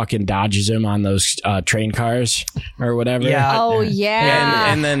Sweeney fucking dodges him on those train cars or whatever. Yeah. Oh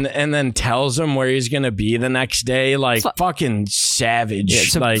yeah. And then tells him where he's gonna be the next day. Like fucking savage. Yeah,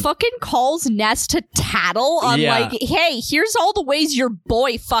 so like fucking calls Ness to tattle on like, hey, here's all the ways your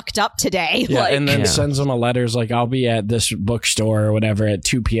boy fucked up today. Yeah, like, and then sends him a letter like, I'll be at this bookstore or whatever at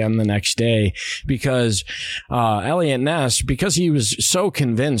 2 p.m. the next day, because Eliot Ness, because he was so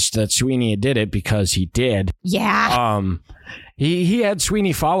convinced that Sweeney did it, because he did. Yeah. He had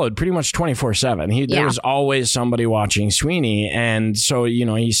Sweeney followed pretty much 24/7. There was always somebody watching Sweeney. And so,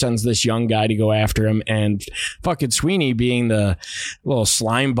 he sends this young guy to go after him, and fucking Sweeney, being the little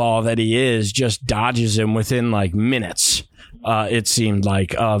slime ball that he is, just dodges him within like minutes. It seemed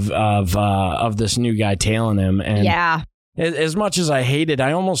like of this new guy tailing him. And yeah. As much as I hate it,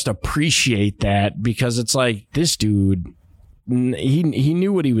 I almost appreciate that, because it's like, this dude, he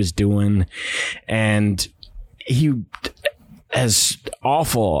knew what he was doing, and he, as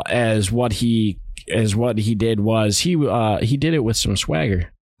awful as what he did was, he did it with some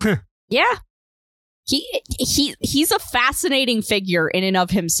swagger. Yeah. He's a fascinating figure in and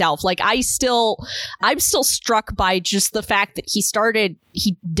of himself. Like, I'm still struck by just the fact that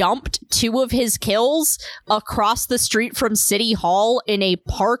he dumped 2 of his kills across the street from City Hall in a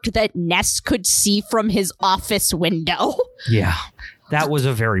park that Ness could see from his office window. Yeah. That was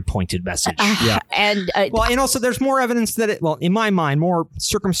a very pointed message. Yeah. And and also there's more evidence that in my mind, more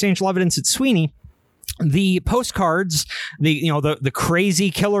circumstantial evidence that Sweeney, the postcards, the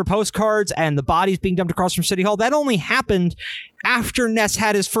crazy killer postcards and the bodies being dumped across from City Hall, that only happened after Ness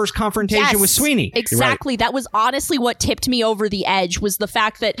had his first confrontation with Sweeney. Exactly. Right. That was honestly what tipped me over the edge, was the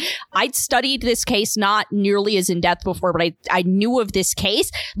fact that I'd studied this case not nearly as in depth before, but I knew of this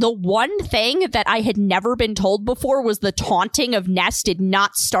case. The one thing that I had never been told before was the taunting of Ness did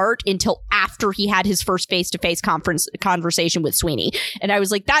not start until after he had his first face-to-face conversation with Sweeney. And I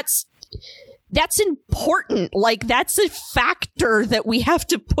was like, that's important. Like, that's a factor that we have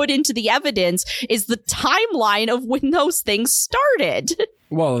to put into the evidence, is the timeline of when those things started.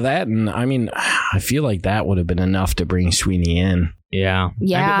 Well, that, and I mean, I feel like that would have been enough to bring Sweeney in. Yeah.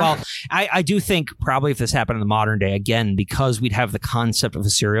 Yeah. Well, I do think probably if this happened in the modern day, again, because we'd have the concept of a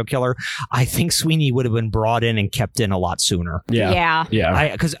serial killer, I think Sweeney would have been brought in and kept in a lot sooner. Yeah.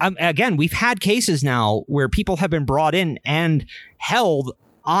 Because, again, we've had cases now where people have been brought in and held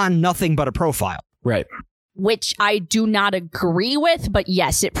on nothing but a profile. Right. Which I do not agree with, but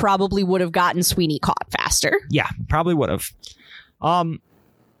yes, it probably would have gotten Sweeney caught faster. Yeah, probably would have.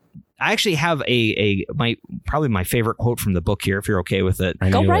 I actually have probably my favorite quote from the book here, if you're okay with it.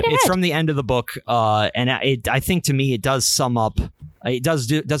 Go right ahead. It's from the end of the book, and I think to me it does sum up. It does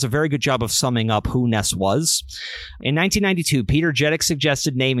a very good job of summing up who Ness was. In 1992, Peter Jedick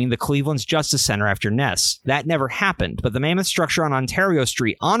suggested naming the Cleveland's Justice Center after Ness. That never happened, but the mammoth structure on Ontario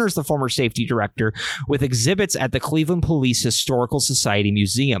Street honors the former safety director with exhibits at the Cleveland Police Historical Society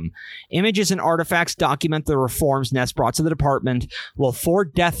Museum. Images and artifacts document the reforms Ness brought to the department, while 4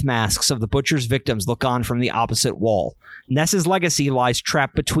 death masks of the butcher's victims look on from the opposite wall. Ness's legacy lies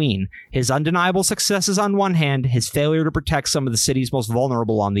trapped between his undeniable successes on one hand, his failure to protect some of the city's most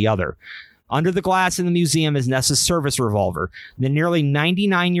vulnerable on the other. Under the glass in the museum is Ness's service revolver. The nearly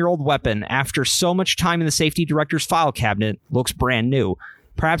 99-year-old weapon, after so much time in the safety director's file cabinet, looks brand new.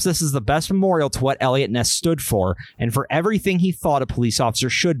 Perhaps this is the best memorial to what Elliot Ness stood for, and for everything he thought a police officer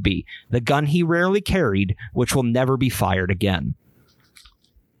should be, the gun he rarely carried, which will never be fired again.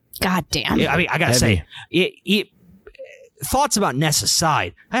 God damn. I mean, I gotta say, thoughts about Ness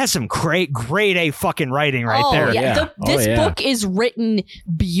aside, that has some great A fucking writing right there. Yeah. This book is written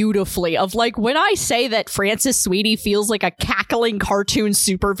beautifully. Of like, when I say that Francis Sweeney feels like a cackling cartoon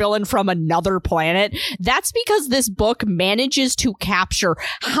supervillain from another planet, that's because this book manages to capture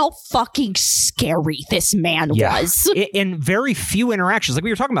how fucking scary this man was. In very few interactions, like we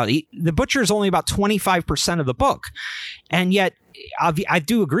were talking about, the Butcher is only about 25% of the book, and yet I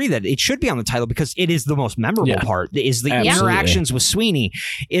do agree that it should be on the title because it is the most memorable part. Is the interactions with Sweeney.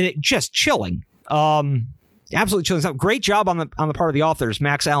 It just chilling. Absolutely chilling. So great job on the part of the authors,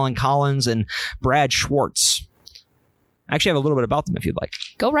 Max Allan Collins and Brad Schwartz. I actually have a little bit about them if you'd like.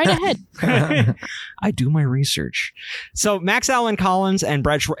 Go right ahead. I do my research. So Max Allan Collins and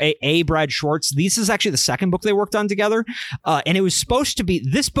Brad Schwartz, this is actually the second book they worked on together. And it was supposed to be,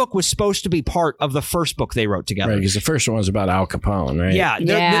 this book was supposed to be part of the first book they wrote together. Right, because the first one was about Al Capone, right?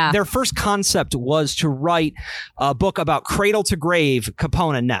 Yeah. Their first concept was to write a book about cradle to grave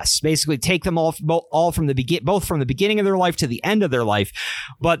Capone and Ness. Basically take them all from both from the beginning of their life to the end of their life.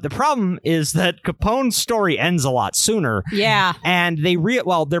 But the problem is that Capone's story ends a lot sooner. Yeah. And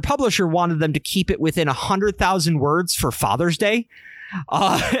their publisher wanted them to keep it within 100,000 words for Father's Day.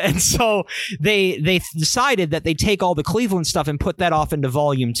 And so they decided that they'd take all the Cleveland stuff and put that off into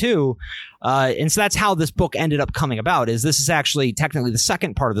volume 2. And so that's how this book ended up coming about. This is actually technically the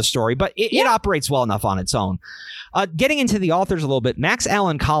second part of the story, but it operates well enough on its own. Getting into the authors a little bit, Max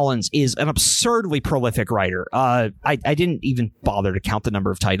Allan Collins is an absurdly prolific writer. I didn't even bother to count the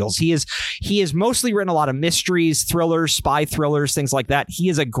number of titles. He has mostly written a lot of mysteries, thrillers, spy thrillers, things like that. He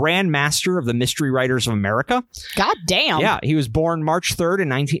is a grand master of the Mystery Writers of America. God damn. Yeah, he was born March 3rd in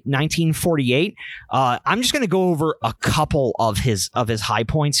 1948. I'm just going to go over a couple of his high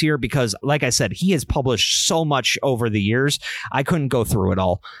points here because, like I said, he has published so much over the years. I couldn't go through it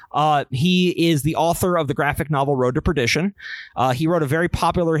all. He is the author of the graphic novel Road to Perdition. He wrote a very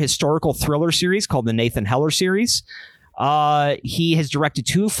popular historical thriller series called the Nathan Heller series. He has directed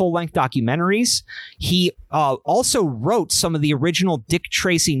 2 full-length documentaries. He also wrote some of the original Dick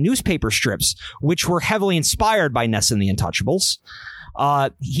Tracy newspaper strips, which were heavily inspired by Ness and the Untouchables.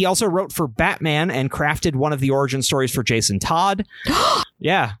 He also wrote for Batman and crafted one of the origin stories for Jason Todd.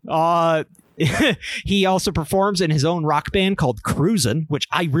 Yeah. He also performs in his own rock band called Cruisin', which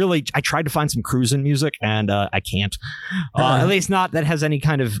I tried to find some Cruisin' music and I can't. At least not that has any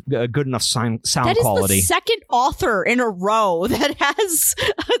kind of good enough sound quality. That is the second author in a row that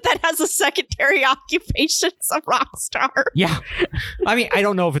has a secondary occupation as a rock star. Yeah. I mean, I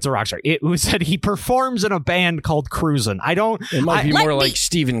don't know if it's a rock star. It was that he performs in a band called Cruisin'. It might be more like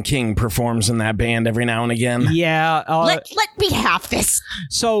Stephen King performs in that band every now and again. Yeah. Let me have this.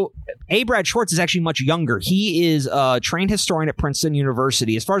 So Brad Schwartz is actually much younger. He is a trained historian at Princeton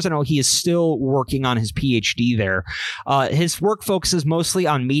University. As far as I know, he is still working on his PhD there. His work focuses mostly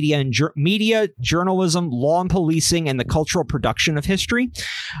on media, journalism, law and policing, and the cultural production of history.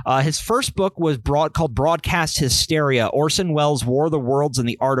 His first book was called Broadcast Hysteria, Orson Welles' War of the Worlds and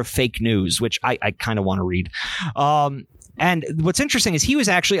the Art of Fake News, which I kind of want to read. And what's interesting is he was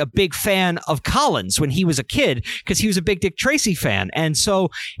actually a big fan of Collins when he was a kid because he was a big Dick Tracy fan. And so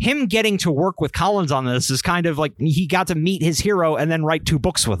him getting to work with Collins on this is kind of like he got to meet his hero and then write 2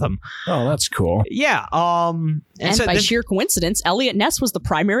 books with him. Oh, that's cool. Yeah. And so by sheer coincidence, Elliot Ness was the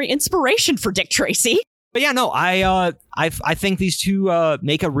primary inspiration for Dick Tracy. But yeah, no, I think these two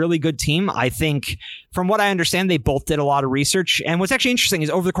make a really good team. I think, from what I understand, they both did a lot of research. And what's actually interesting is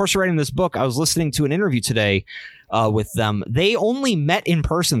over the course of writing this book, I was listening to an interview today with them. They only met in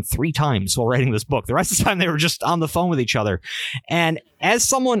person 3 times while writing this book. The rest of the time, they were just on the phone with each other. And as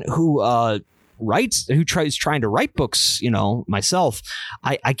someone who trying to write books, myself,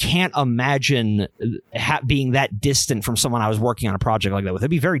 I can't imagine being that distant from someone I was working on a project like that with. It'd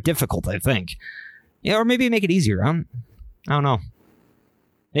be very difficult, I think. Yeah, or maybe make it easier. I don't know.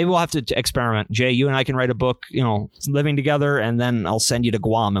 Maybe we'll have to experiment. Jay, you and I can write a book, living together, and then I'll send you to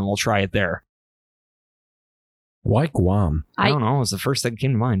Guam and we'll try it there. Why Guam? I don't know. It was the first thing that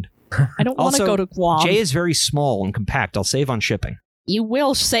came to mind. I don't want to go to Guam. Jay is very small and compact. I'll save on shipping. You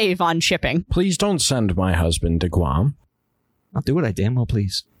will save on shipping. Please don't send my husband to Guam. I'll do what I damn well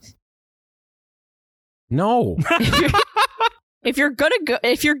please. No. If you're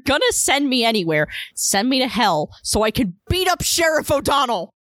gonna send me anywhere, send me to hell so I can beat up Sheriff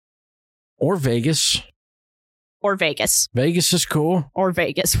O'Donnell. Or Vegas. Or Vegas. Vegas is cool. Or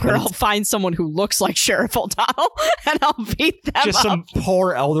Vegas, where I'll find someone who looks like Sheriff O'Donnell and I'll beat them just up. Some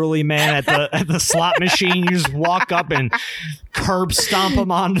poor elderly man at the slot machine. You just walk up and curb stomp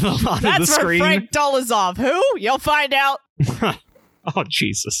him onto the screen. That's for Frank Dolezov. Who? You'll find out. Oh,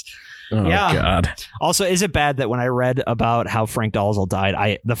 Jesus. Oh, yeah. God. Also, is it bad that when I read about how Frank Dolezal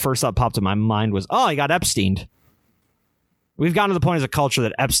died, the first thought popped in my mind was, he got Epsteined. We've gotten to the point as a culture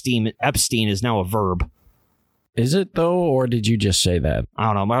that Epstein is now a verb. Is it, though, or did you just say that?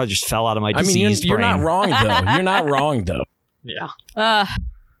 I don't know. I just fell out of my diseased you're brain. not wrong, though. You're not wrong, though. Yeah.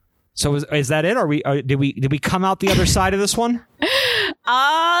 So is that it? Did we come out the other side of this one?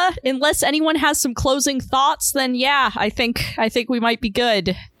 Unless anyone has some closing thoughts, then yeah, I think we might be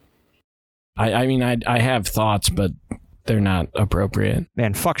good. I have thoughts, but they're not appropriate.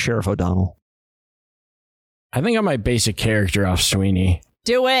 Man, fuck Sheriff O'Donnell. I think I might base a character off Sweeney.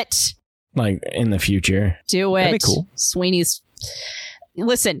 Do it. Like, in the future. Do it. That'd be cool. Sweeney's...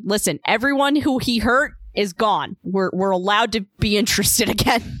 Listen. Everyone who he hurt is gone. We're allowed to be interested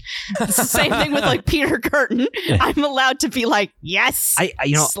again. It's the same thing with, like, Peter Curtin. I'm allowed to be like, yes,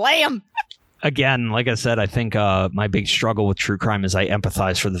 slay him. Again, like I said, I think my big struggle with true crime is I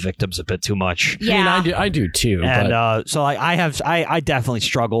empathize for the victims a bit too much. Yeah, I mean, I do too. And so I definitely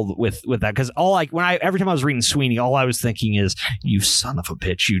struggled with that because every time I was reading Sweeney, all I was thinking is, you son of a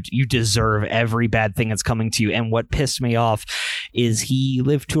bitch, you deserve every bad thing that's coming to you. And what pissed me off is he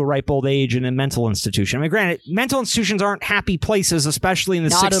lived to a ripe old age in a mental institution. I mean, granted, mental institutions aren't happy places, especially in the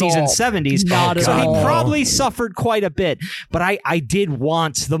 60s and 70s. Not at so all. he probably suffered quite a bit. But I did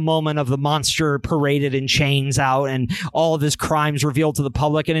want the moment of the monster paraded in chains out and all of his crimes revealed to the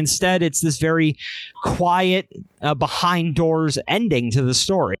public, and instead it's this very quiet behind doors ending to the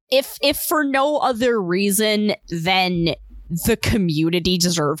story. If for no other reason than the community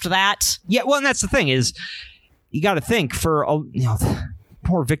deserved that. Yeah, well, and that's the thing is, you got to think for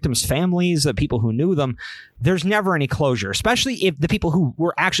poor victims' families, the people who knew them, there's never any closure, especially if the people who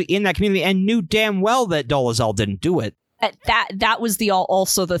were actually in that community and knew damn well that Dolezal didn't do it. That was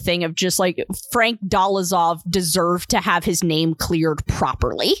also the thing of just like Frank Dolezov deserved to have his name cleared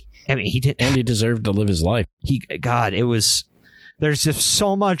properly. I mean, he did, and he deserved to live his life. It was. There's just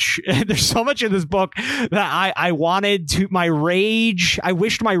so much. There's so much in this book that I wanted to. My rage. I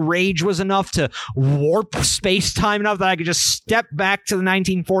wished my rage was enough to warp space time enough that I could just step back to the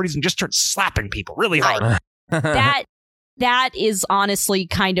 1940s and just start slapping people really hard. That is honestly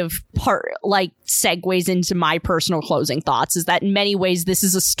kind of segues into my personal closing thoughts, is that in many ways this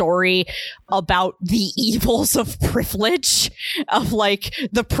is a story about the evils of privilege, of like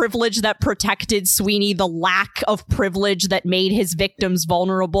the privilege that protected Sweeney, the lack of privilege that made his victims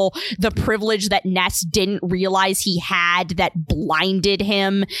vulnerable, the privilege that Ness didn't realize he had that blinded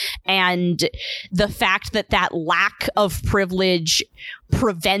him, and the fact that lack of privilege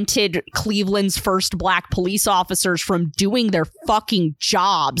prevented Cleveland's first black police officers from doing their fucking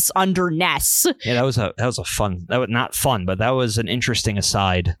jobs under Ness. Yeah, that was not fun, but that was an interesting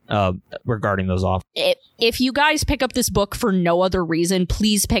aside regarding those officers. If you guys pick up this book for no other reason,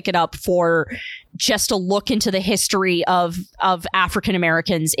 please pick it up for just a look into the history of African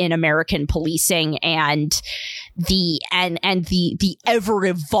Americans in American policing and the ever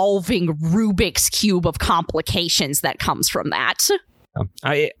evolving Rubik's Cube of complications that comes from that.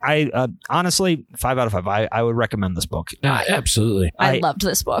 I honestly, 5 out of 5. I would recommend this book. Absolutely. I loved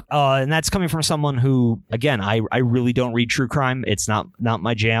this book. And that's coming from someone who, again, I really don't read true crime. It's not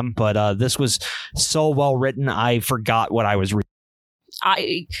my jam, but this was so well written. I forgot what I was reading.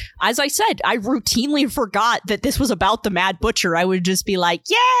 As I said, I routinely forgot that this was about the Mad Butcher. I would just be like,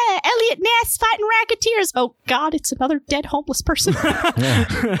 yeah, Elliot Ness fighting racketeers. Oh, God, it's another dead homeless person.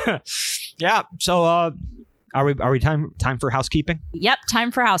 Yeah. So, are we time for housekeeping? Yep,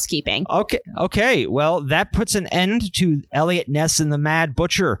 time for housekeeping. Okay. Well, that puts an end to Elliot Ness and the Mad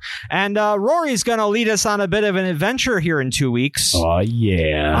Butcher. And Rory's going to lead us on a bit of an adventure here in 2 weeks. Oh,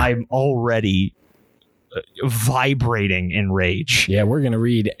 yeah. I'm already vibrating in rage. Yeah, we're going to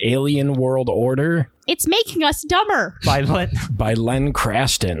read Alien World Order. It's making us dumber. By Len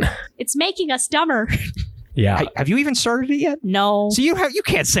Craston. It's making us dumber. Yeah. Have you even started it yet? No. So you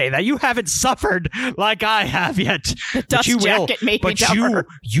can't say that. You haven't suffered like I have yet. The dust jacket made me dumber.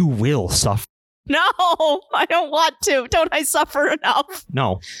 You will suffer. No, I don't want to. Don't I suffer enough?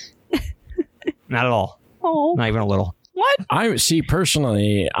 No. Not at all. Oh. Not even a little. What? I see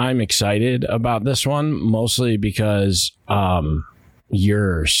personally, I'm excited about this one mostly because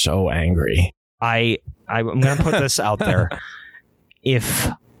you're so angry. I'm going to put this out there. If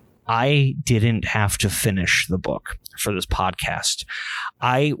I didn't have to finish the book for this podcast,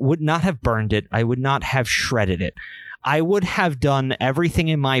 I would not have burned it. I would not have shredded it. I would have done everything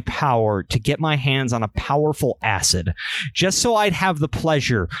in my power to get my hands on a powerful acid, just so I'd have the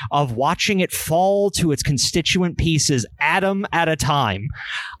pleasure of watching it fall to its constituent pieces, atom at a time.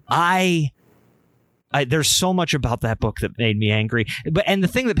 There's so much about that book that made me angry. And the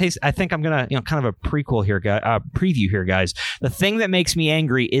thing that I think I'm gonna, kind of a preview here, guys. The thing that makes me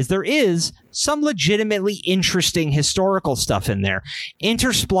angry is there is some legitimately interesting historical stuff in there,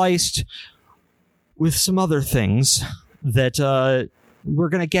 interspliced with some other things that we're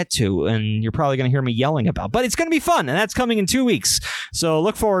going to get to, and you're probably going to hear me yelling about. But it's going to be fun, and that's coming in 2 weeks. So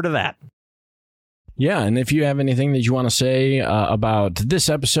look forward to that. Yeah, and if you have anything that you want to say about this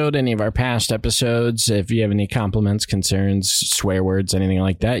episode, any of our past episodes, if you have any compliments, concerns, swear words, anything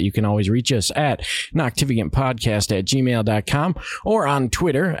like that, you can always reach us at noctivagantpodcast@gmail.com or on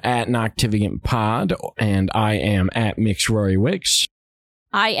Twitter at noctivagantpod, and I am at MixRoryWicks.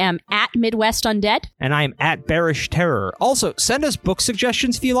 I am at Midwest Undead. And I am at Bearish Terror. Also, send us book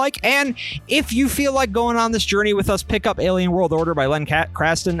suggestions if you like. And if you feel like going on this journey with us, pick up Alien World Order by Len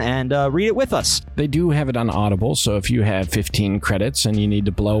Craston and read it with us. They do have it on Audible, so if you have 15 credits and you need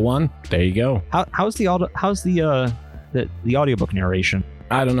to blow one, there you go. How's the audiobook narration?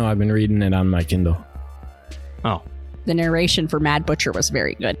 I don't know. I've been reading it on my Kindle. Oh. The narration for Mad Butcher was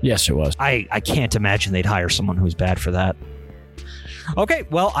very good. Yes, it was. I can't imagine they'd hire someone who's bad for that. Okay,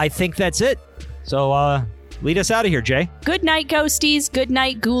 well, I think that's it. So, lead us out of here, Jay. Good night, ghosties. Good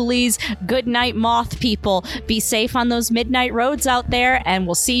night, ghoulies. Good night, moth people. Be safe on those midnight roads out there, and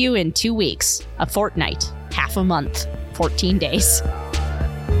we'll see you in 2 weeks. A fortnight. Half a month. 14 days.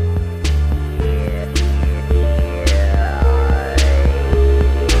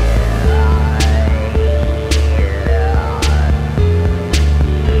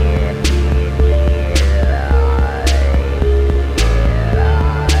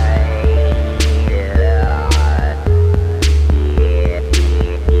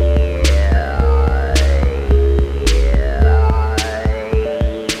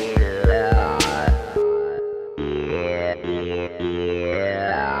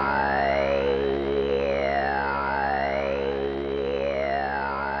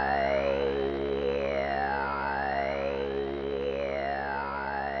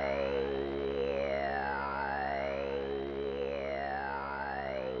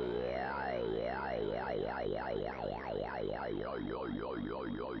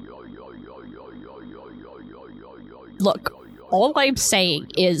 Look, all I'm saying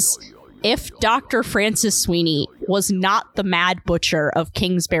is if Dr. Francis Sweeney was not the Mad Butcher of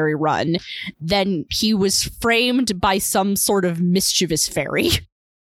Kingsbury Run, then he was framed by some sort of mischievous fairy.